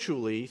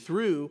spiritually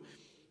through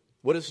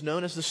what is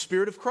known as the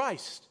Spirit of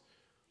Christ,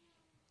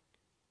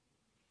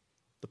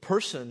 the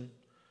person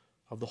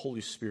of the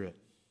Holy Spirit.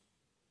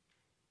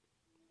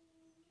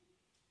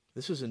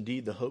 This is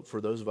indeed the hope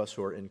for those of us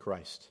who are in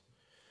Christ.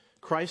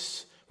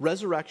 Christ's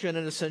resurrection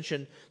and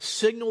ascension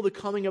signal the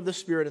coming of the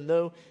Spirit, and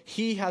though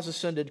he has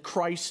ascended,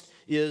 Christ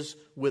is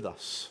with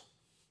us.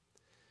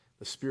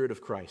 The Spirit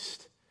of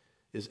Christ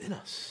is in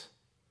us.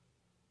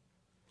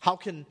 How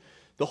can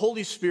the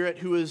Holy Spirit,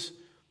 who is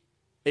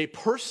a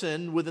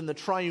person within the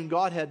triune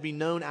Godhead, be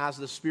known as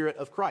the Spirit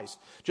of Christ?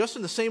 Just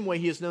in the same way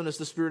he is known as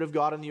the Spirit of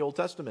God in the Old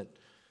Testament.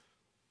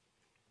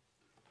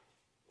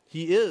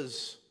 He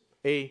is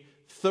a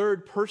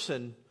third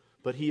person,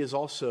 but he is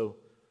also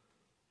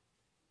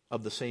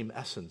of the same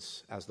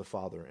essence as the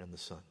Father and the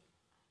Son.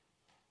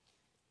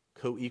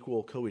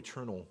 Co-equal,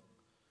 co-eternal,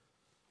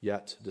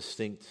 yet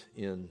distinct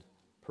in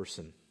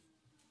person.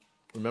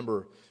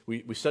 Remember,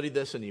 we studied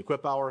this in the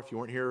Equip Hour. If you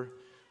weren't here,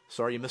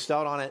 sorry you missed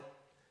out on it.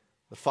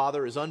 The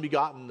Father is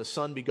unbegotten, the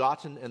Son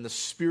begotten, and the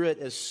Spirit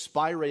is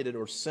spirated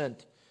or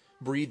sent,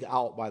 breathed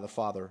out by the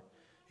Father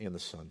and the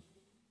Son.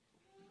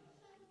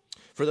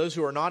 For those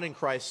who are not in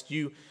Christ,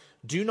 you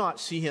do not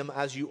see him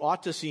as you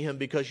ought to see him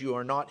because you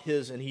are not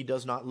his and he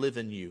does not live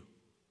in you.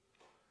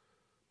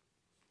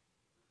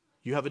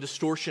 You have a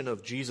distortion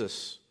of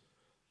Jesus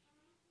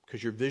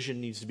because your vision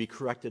needs to be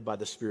corrected by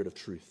the Spirit of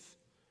truth.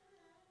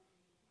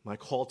 My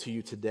call to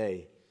you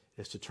today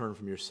is to turn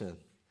from your sin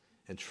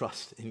and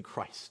trust in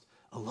Christ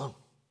alone.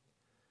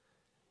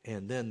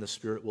 And then the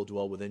Spirit will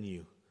dwell within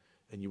you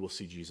and you will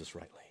see Jesus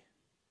rightly.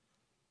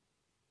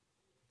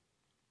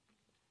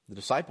 The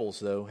disciples,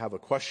 though, have a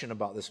question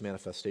about this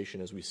manifestation,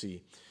 as we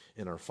see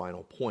in our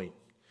final point.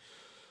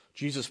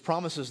 Jesus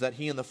promises that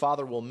he and the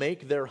Father will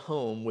make their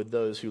home with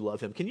those who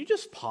love him. Can you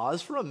just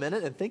pause for a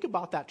minute and think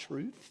about that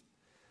truth?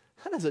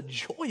 That is a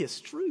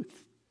joyous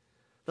truth.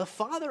 The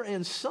Father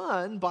and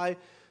Son, by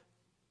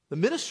the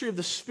ministry of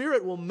the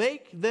Spirit, will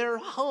make their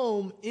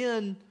home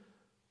in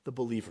the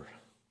believer.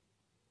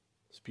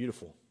 It's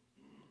beautiful.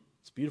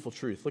 It's a beautiful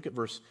truth. Look at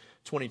verse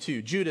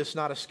 22. Judas,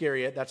 not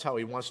Iscariot, that's how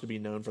he wants to be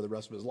known for the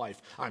rest of his life,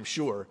 I'm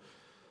sure.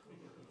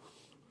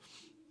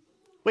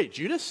 Wait,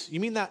 Judas? You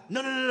mean that?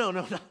 No,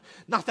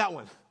 not that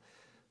one.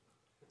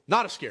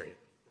 Not Iscariot.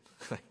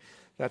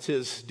 That's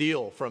his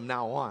deal from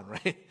now on,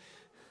 right?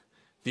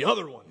 The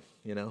other one,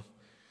 you know.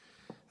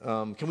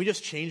 Can we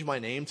just change my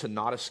name to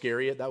not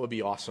Iscariot? That would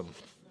be awesome.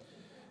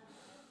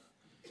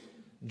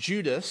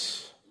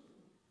 Judas,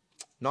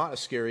 not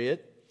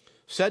Iscariot,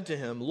 said to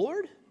him,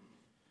 Lord,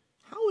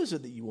 how is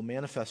it that you will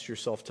manifest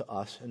yourself to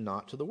us and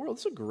not to the world?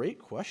 It's a great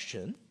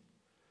question.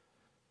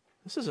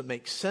 This doesn't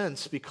make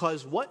sense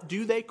because what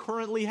do they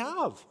currently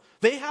have?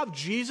 They have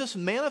Jesus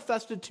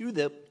manifested to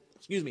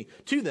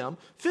them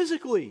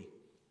physically.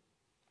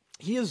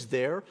 He is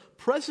there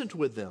present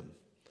with them.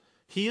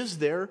 He is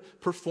there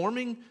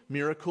performing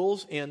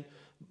miracles and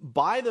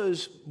by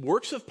those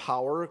works of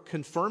power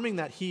confirming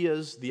that he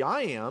is the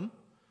I am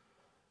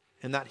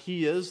and that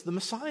he is the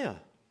Messiah.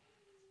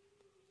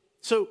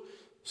 So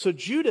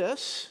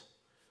Judas,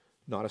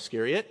 not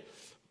Iscariot,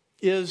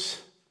 is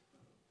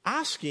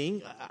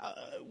asking,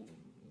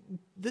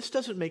 this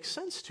doesn't make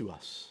sense to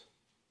us.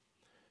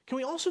 Can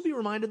we also be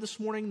reminded this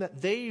morning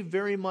that they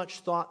very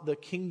much thought the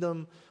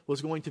kingdom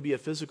was going to be a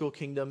physical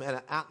kingdom,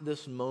 and at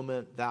this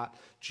moment that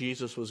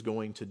Jesus was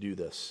going to do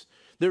this?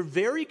 They're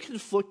very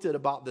conflicted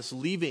about this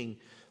leaving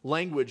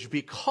language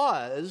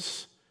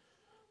because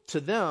to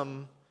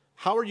them,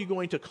 how are you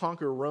going to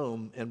conquer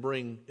Rome and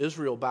bring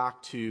Israel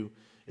back to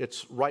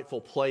its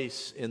rightful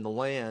place in the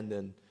land?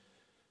 And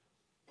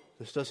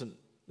this doesn't,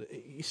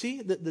 you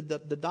see,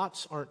 the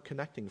dots aren't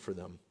connecting for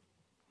them.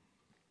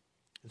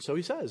 And so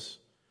he says,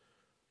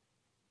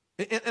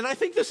 and I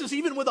think this is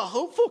even with a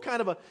hopeful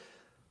kind of a,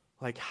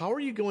 like, how are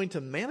you going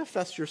to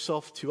manifest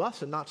yourself to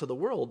us and not to the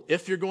world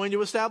if you're going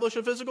to establish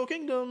a physical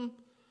kingdom?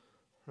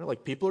 Right?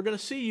 Like, people are going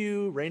to see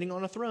you reigning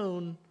on a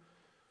throne.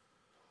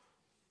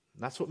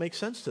 And that's what makes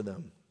sense to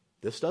them.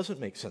 This doesn't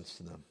make sense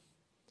to them.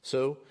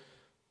 So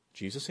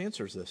Jesus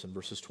answers this in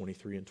verses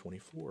 23 and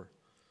 24.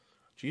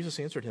 Jesus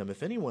answered him,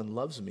 if anyone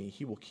loves me,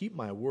 he will keep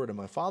my word, and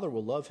my Father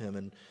will love him,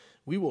 and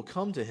we will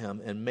come to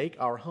him and make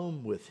our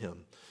home with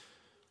him.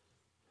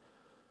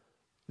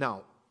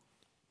 Now,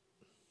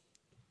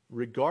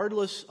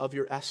 regardless of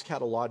your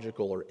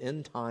eschatological or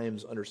end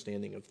times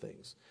understanding of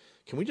things,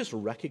 can we just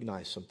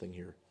recognize something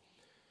here?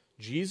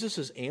 Jesus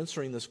is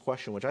answering this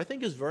question, which I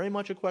think is very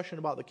much a question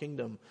about the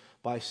kingdom,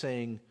 by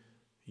saying,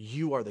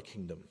 you are the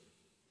kingdom.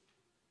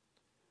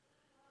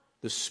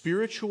 The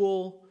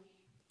spiritual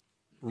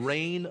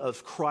reign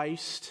of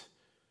Christ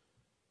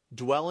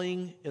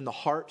dwelling in the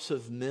hearts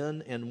of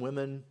men and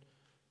women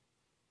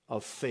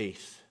of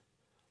faith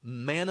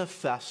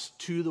manifests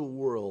to the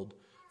world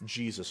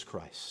Jesus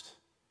Christ.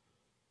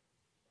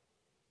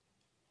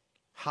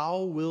 How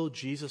will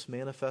Jesus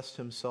manifest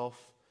himself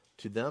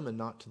to them and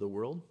not to the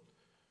world?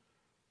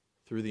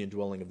 Through the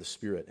indwelling of the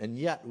Spirit. And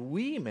yet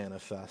we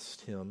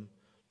manifest him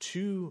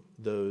to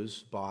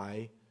those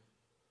by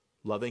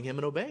loving him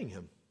and obeying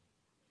him.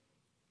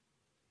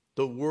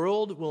 The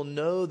world will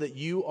know that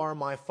you are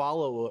my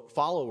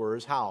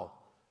followers. How?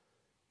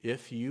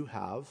 If you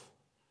have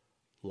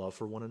love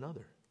for one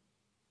another.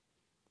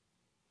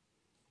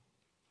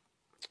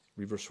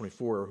 Read verse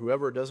 24.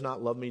 Whoever does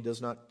not love me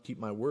does not keep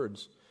my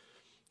words.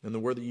 And the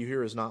word that you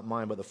hear is not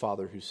mine, but the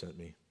Father who sent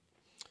me.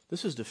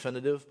 This is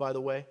definitive, by the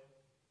way.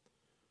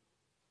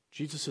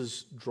 Jesus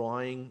is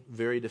drawing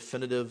very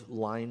definitive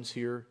lines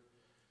here.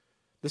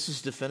 This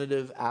is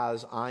definitive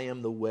as I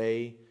am the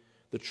way,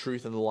 the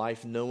truth, and the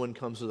life. No one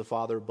comes to the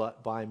Father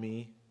but by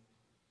me.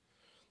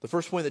 The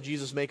first point that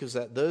Jesus makes is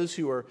that those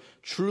who are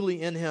truly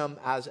in him,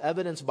 as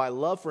evidenced by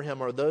love for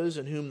him, are those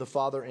in whom the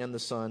Father and the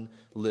Son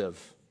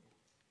live.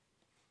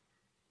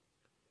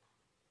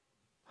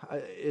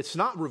 It's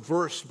not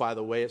reversed, by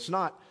the way. It's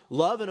not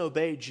love and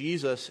obey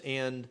Jesus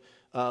and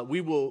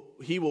he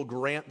will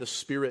grant the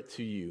Spirit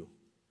to you.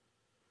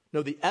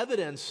 No, the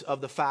evidence of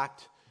the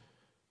fact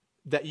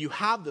that you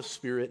have the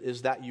Spirit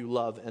is that you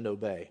love and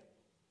obey.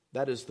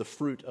 That is the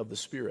fruit of the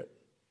Spirit.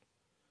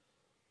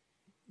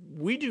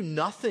 We do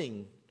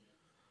nothing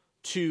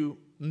to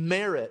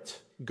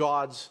merit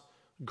God's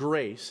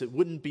grace. It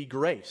wouldn't be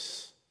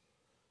grace.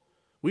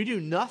 We do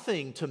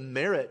nothing to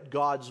merit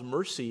God's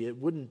mercy. It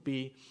wouldn't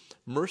be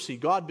mercy.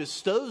 God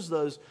bestows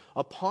those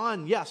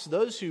upon, yes,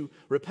 those who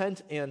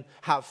repent and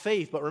have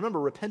faith. But remember,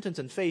 repentance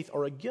and faith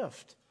are a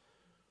gift.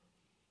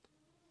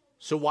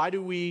 So why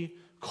do we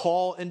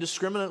call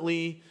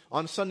indiscriminately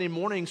on Sunday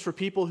mornings for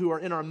people who are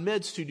in our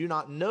midst who do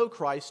not know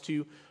Christ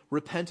to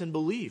repent and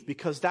believe?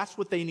 Because that's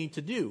what they need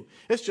to do.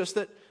 It's just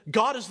that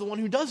God is the one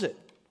who does it.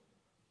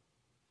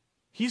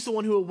 He's the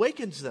one who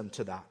awakens them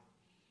to that.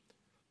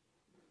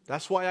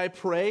 That's why I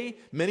pray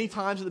many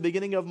times at the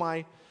beginning of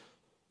my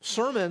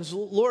sermons,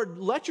 Lord,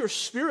 let your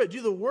Spirit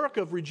do the work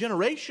of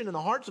regeneration in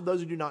the hearts of those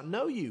who do not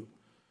know you.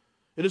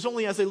 It is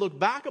only as they look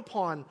back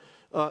upon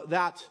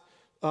that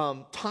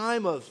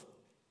time of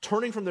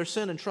turning from their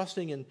sin and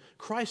trusting in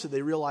Christ that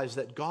they realize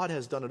that God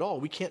has done it all.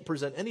 We can't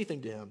present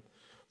anything to him.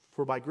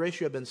 For by grace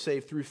you have been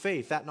saved through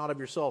faith, that not of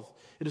yourself.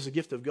 It is a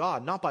gift of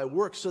God, not by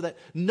works, so that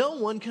no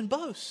one can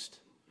boast.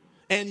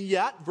 And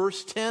yet,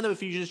 verse 10 of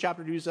Ephesians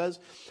chapter 2 says,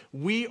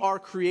 we are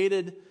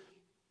created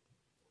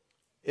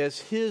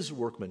as his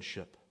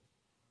workmanship,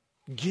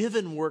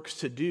 given works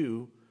to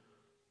do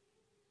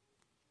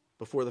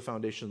before the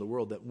foundation of the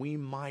world, that we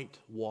might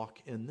walk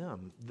in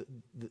them.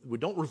 We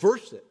don't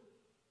reverse it.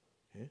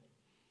 Okay?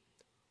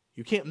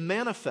 You can't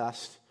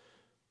manifest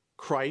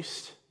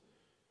Christ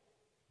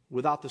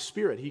without the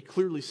Spirit. He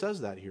clearly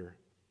says that here.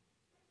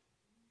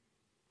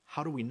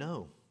 How do we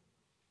know?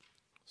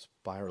 It's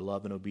by our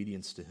love and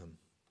obedience to him.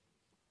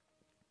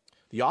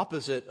 The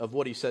opposite of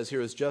what he says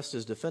here is just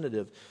as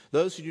definitive.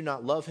 Those who do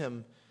not love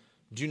him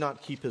do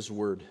not keep his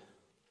word.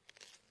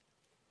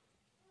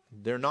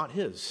 They're not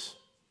his.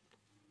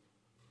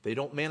 They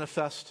don't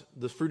manifest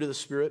the fruit of the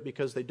Spirit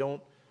because they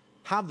don't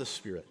have the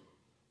Spirit.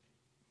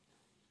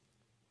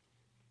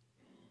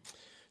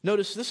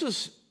 Notice this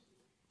is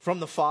from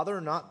the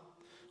Father, not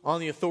on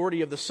the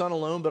authority of the Son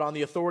alone, but on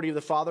the authority of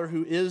the Father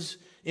who is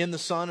in the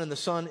Son and the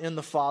Son in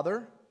the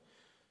Father.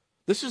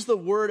 This is the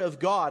Word of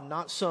God,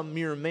 not some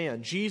mere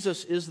man.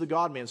 Jesus is the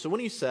God-man. So when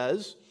he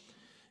says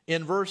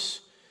in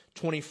verse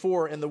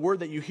 24, and the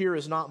word that you hear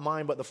is not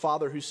mine, but the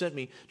Father who sent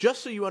me,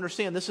 just so you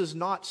understand, this is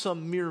not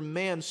some mere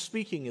man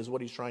speaking is what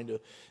he's trying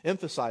to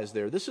emphasize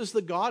there. This is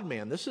the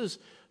God-man. This is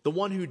the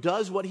one who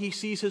does what he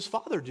sees his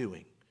Father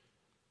doing.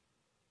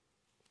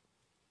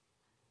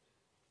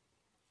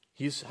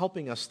 He's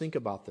helping us think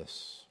about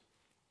this.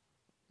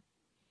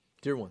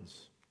 Dear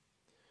ones,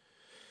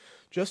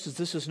 just as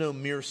this is no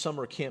mere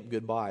summer camp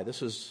goodbye,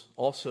 this is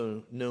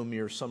also no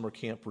mere summer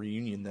camp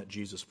reunion that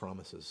Jesus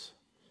promises.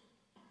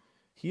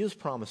 He is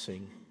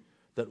promising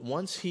that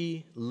once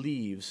he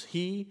leaves,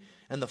 he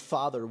and the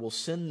Father will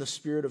send the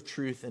Spirit of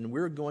truth, and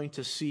we're going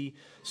to see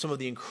some of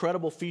the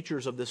incredible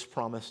features of this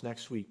promise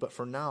next week. But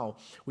for now,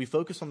 we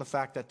focus on the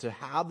fact that to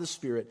have the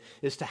Spirit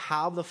is to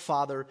have the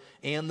Father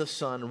and the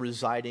Son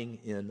residing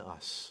in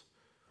us.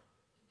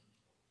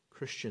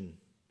 Christian,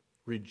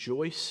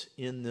 rejoice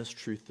in this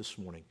truth this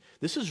morning.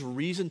 This is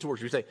reason to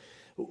worship. You say,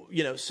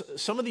 you know,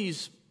 some of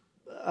these,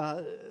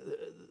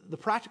 the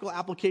practical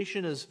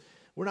application is,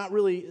 we're not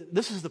really,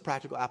 this is the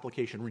practical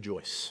application.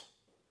 Rejoice.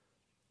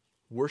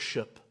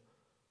 Worship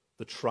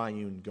the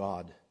triune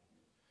God.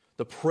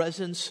 The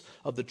presence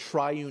of the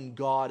triune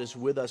God is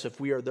with us if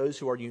we are those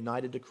who are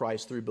united to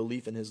Christ through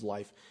belief in his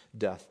life,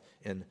 death,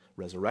 and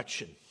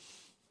resurrection.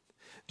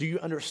 Do you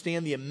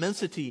understand the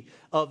immensity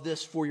of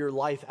this for your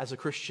life as a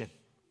Christian?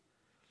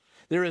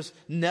 There is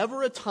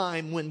never a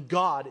time when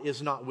God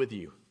is not with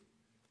you.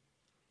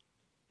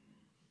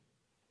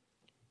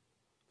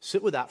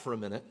 Sit with that for a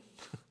minute.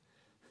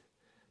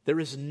 There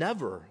is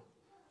never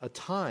a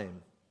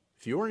time,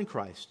 if you are in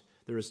Christ,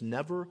 there is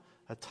never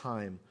a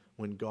time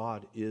when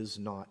God is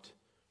not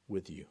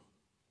with you.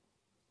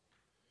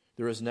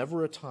 There is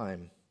never a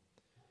time,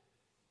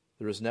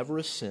 there is never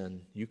a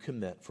sin you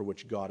commit for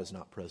which God is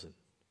not present.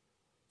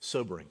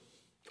 Sobering,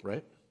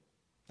 right?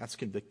 That's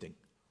convicting.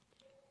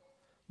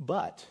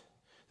 But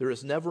there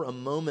is never a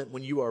moment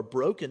when you are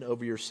broken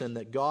over your sin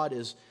that God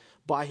is,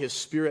 by His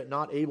Spirit,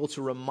 not able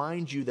to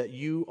remind you that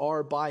you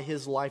are, by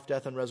His life,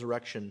 death, and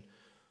resurrection,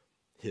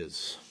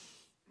 His.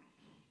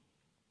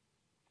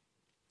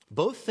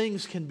 Both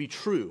things can be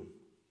true.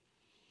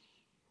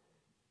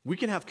 We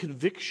can have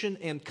conviction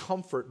and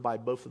comfort by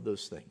both of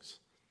those things.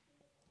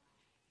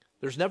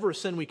 There's never a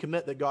sin we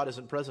commit that God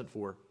isn't present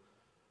for.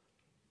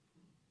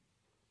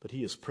 But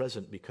He is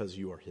present because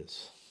you are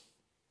His.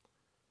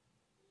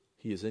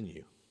 He is in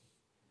you.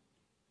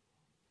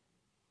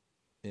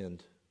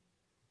 And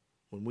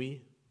when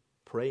we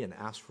pray and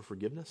ask for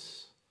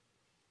forgiveness,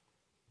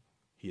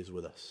 He is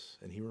with us.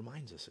 And He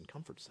reminds us and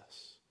comforts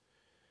us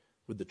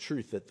with the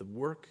truth that the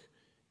work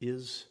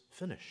is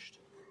finished.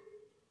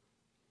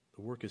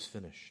 The work is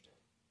finished.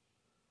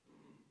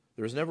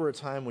 There is never a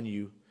time when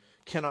you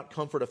cannot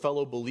comfort a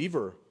fellow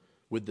believer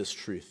with this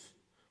truth,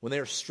 when they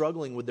are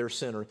struggling with their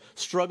sin or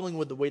struggling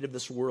with the weight of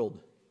this world.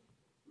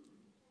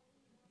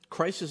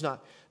 Christ is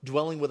not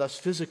dwelling with us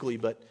physically,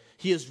 but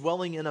He is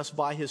dwelling in us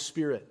by His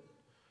Spirit.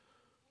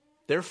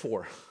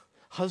 Therefore,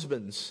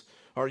 husbands,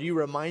 are you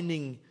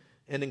reminding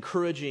and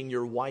encouraging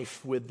your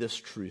wife with this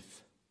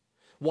truth?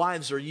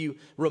 Wives, are you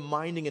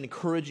reminding and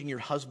encouraging your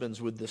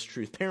husbands with this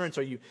truth? Parents,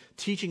 are you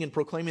teaching and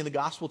proclaiming the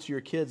gospel to your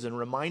kids and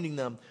reminding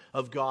them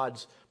of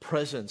God's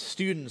presence?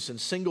 Students and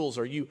singles,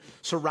 are you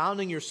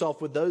surrounding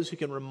yourself with those who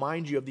can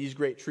remind you of these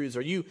great truths?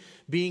 Are you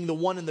being the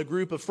one in the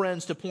group of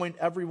friends to point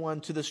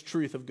everyone to this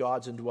truth of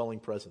God's indwelling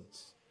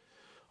presence?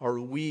 Are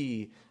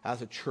we,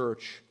 as a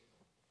church,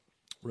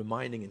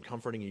 reminding and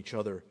comforting each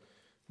other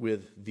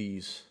with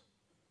these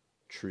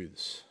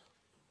truths?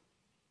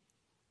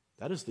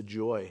 That is the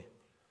joy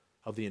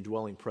of the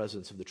indwelling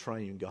presence of the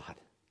triune God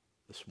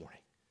this morning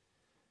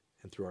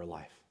and through our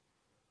life.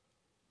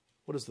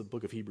 What does the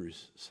book of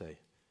Hebrews say?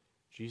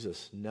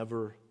 Jesus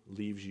never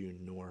leaves you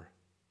nor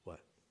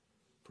what?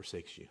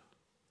 Forsakes you.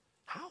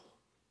 How?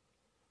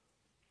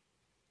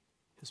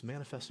 His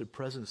manifested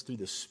presence through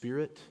the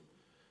Spirit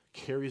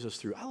carries us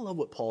through. I love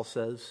what Paul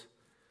says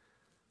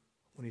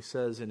when he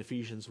says in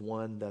Ephesians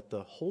 1 that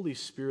the Holy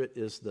Spirit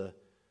is the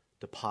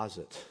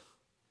deposit,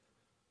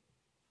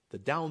 the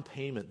down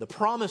payment, the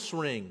promise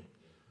ring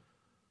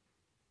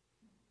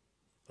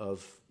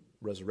of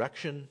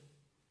resurrection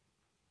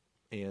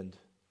and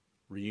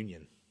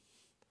reunion.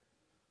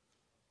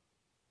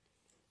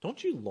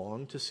 Don't you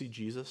long to see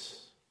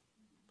Jesus?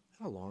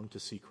 I long to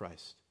see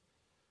Christ.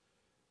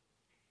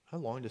 I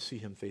long to see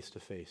Him face to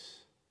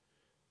face.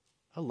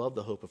 I love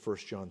the hope of 1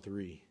 John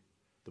 3,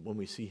 that when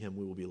we see Him,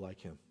 we will be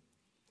like Him.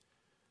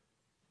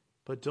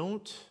 But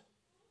don't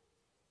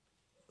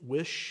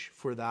wish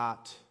for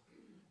that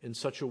in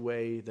such a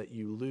way that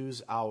you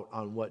lose out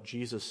on what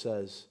Jesus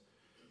says.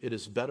 It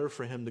is better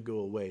for Him to go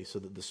away so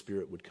that the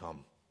Spirit would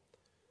come.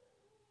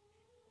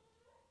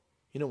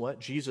 You know what?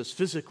 Jesus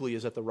physically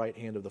is at the right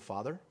hand of the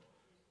Father.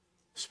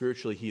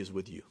 Spiritually, He is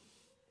with you.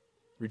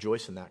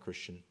 Rejoice in that,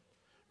 Christian.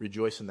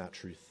 Rejoice in that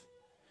truth.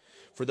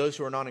 For those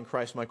who are not in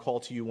Christ, my call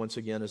to you once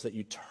again is that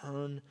you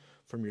turn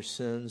from your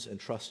sins and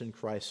trust in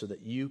Christ so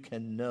that you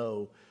can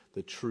know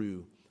the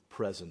true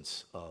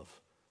presence of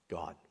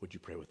God. Would you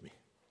pray with me?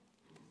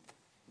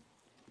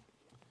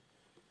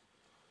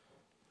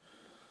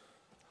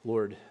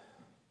 Lord,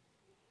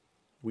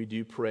 we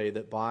do pray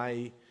that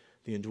by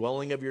the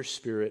indwelling of your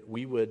Spirit,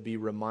 we would be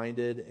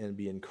reminded and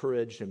be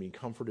encouraged and be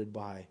comforted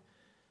by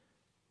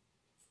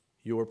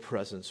your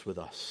presence with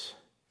us.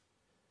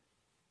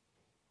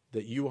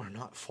 That you are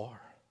not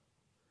far.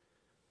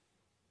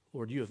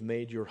 Lord, you have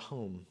made your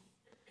home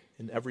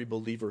in every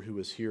believer who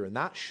is here. And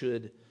that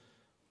should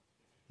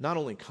not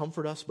only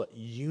comfort us, but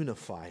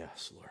unify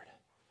us, Lord.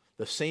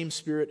 The same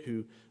Spirit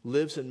who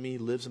lives in me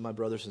lives in my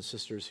brothers and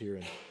sisters here.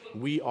 And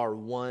we are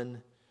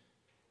one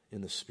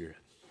in the Spirit.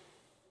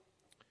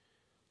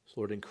 So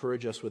Lord,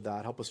 encourage us with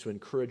that. Help us to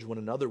encourage one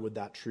another with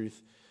that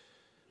truth.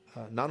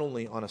 Not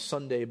only on a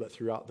Sunday, but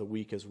throughout the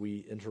week as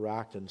we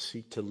interact and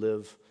seek to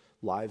live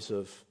lives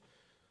of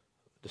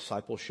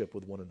discipleship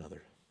with one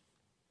another.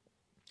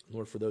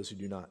 Lord, for those who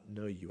do not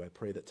know you, I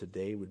pray that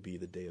today would be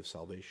the day of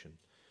salvation,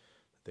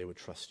 that they would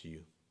trust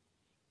you,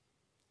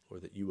 or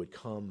that you would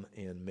come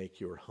and make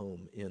your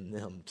home in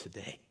them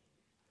today.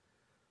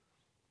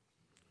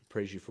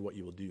 Praise you for what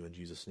you will do in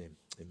Jesus' name.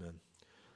 Amen.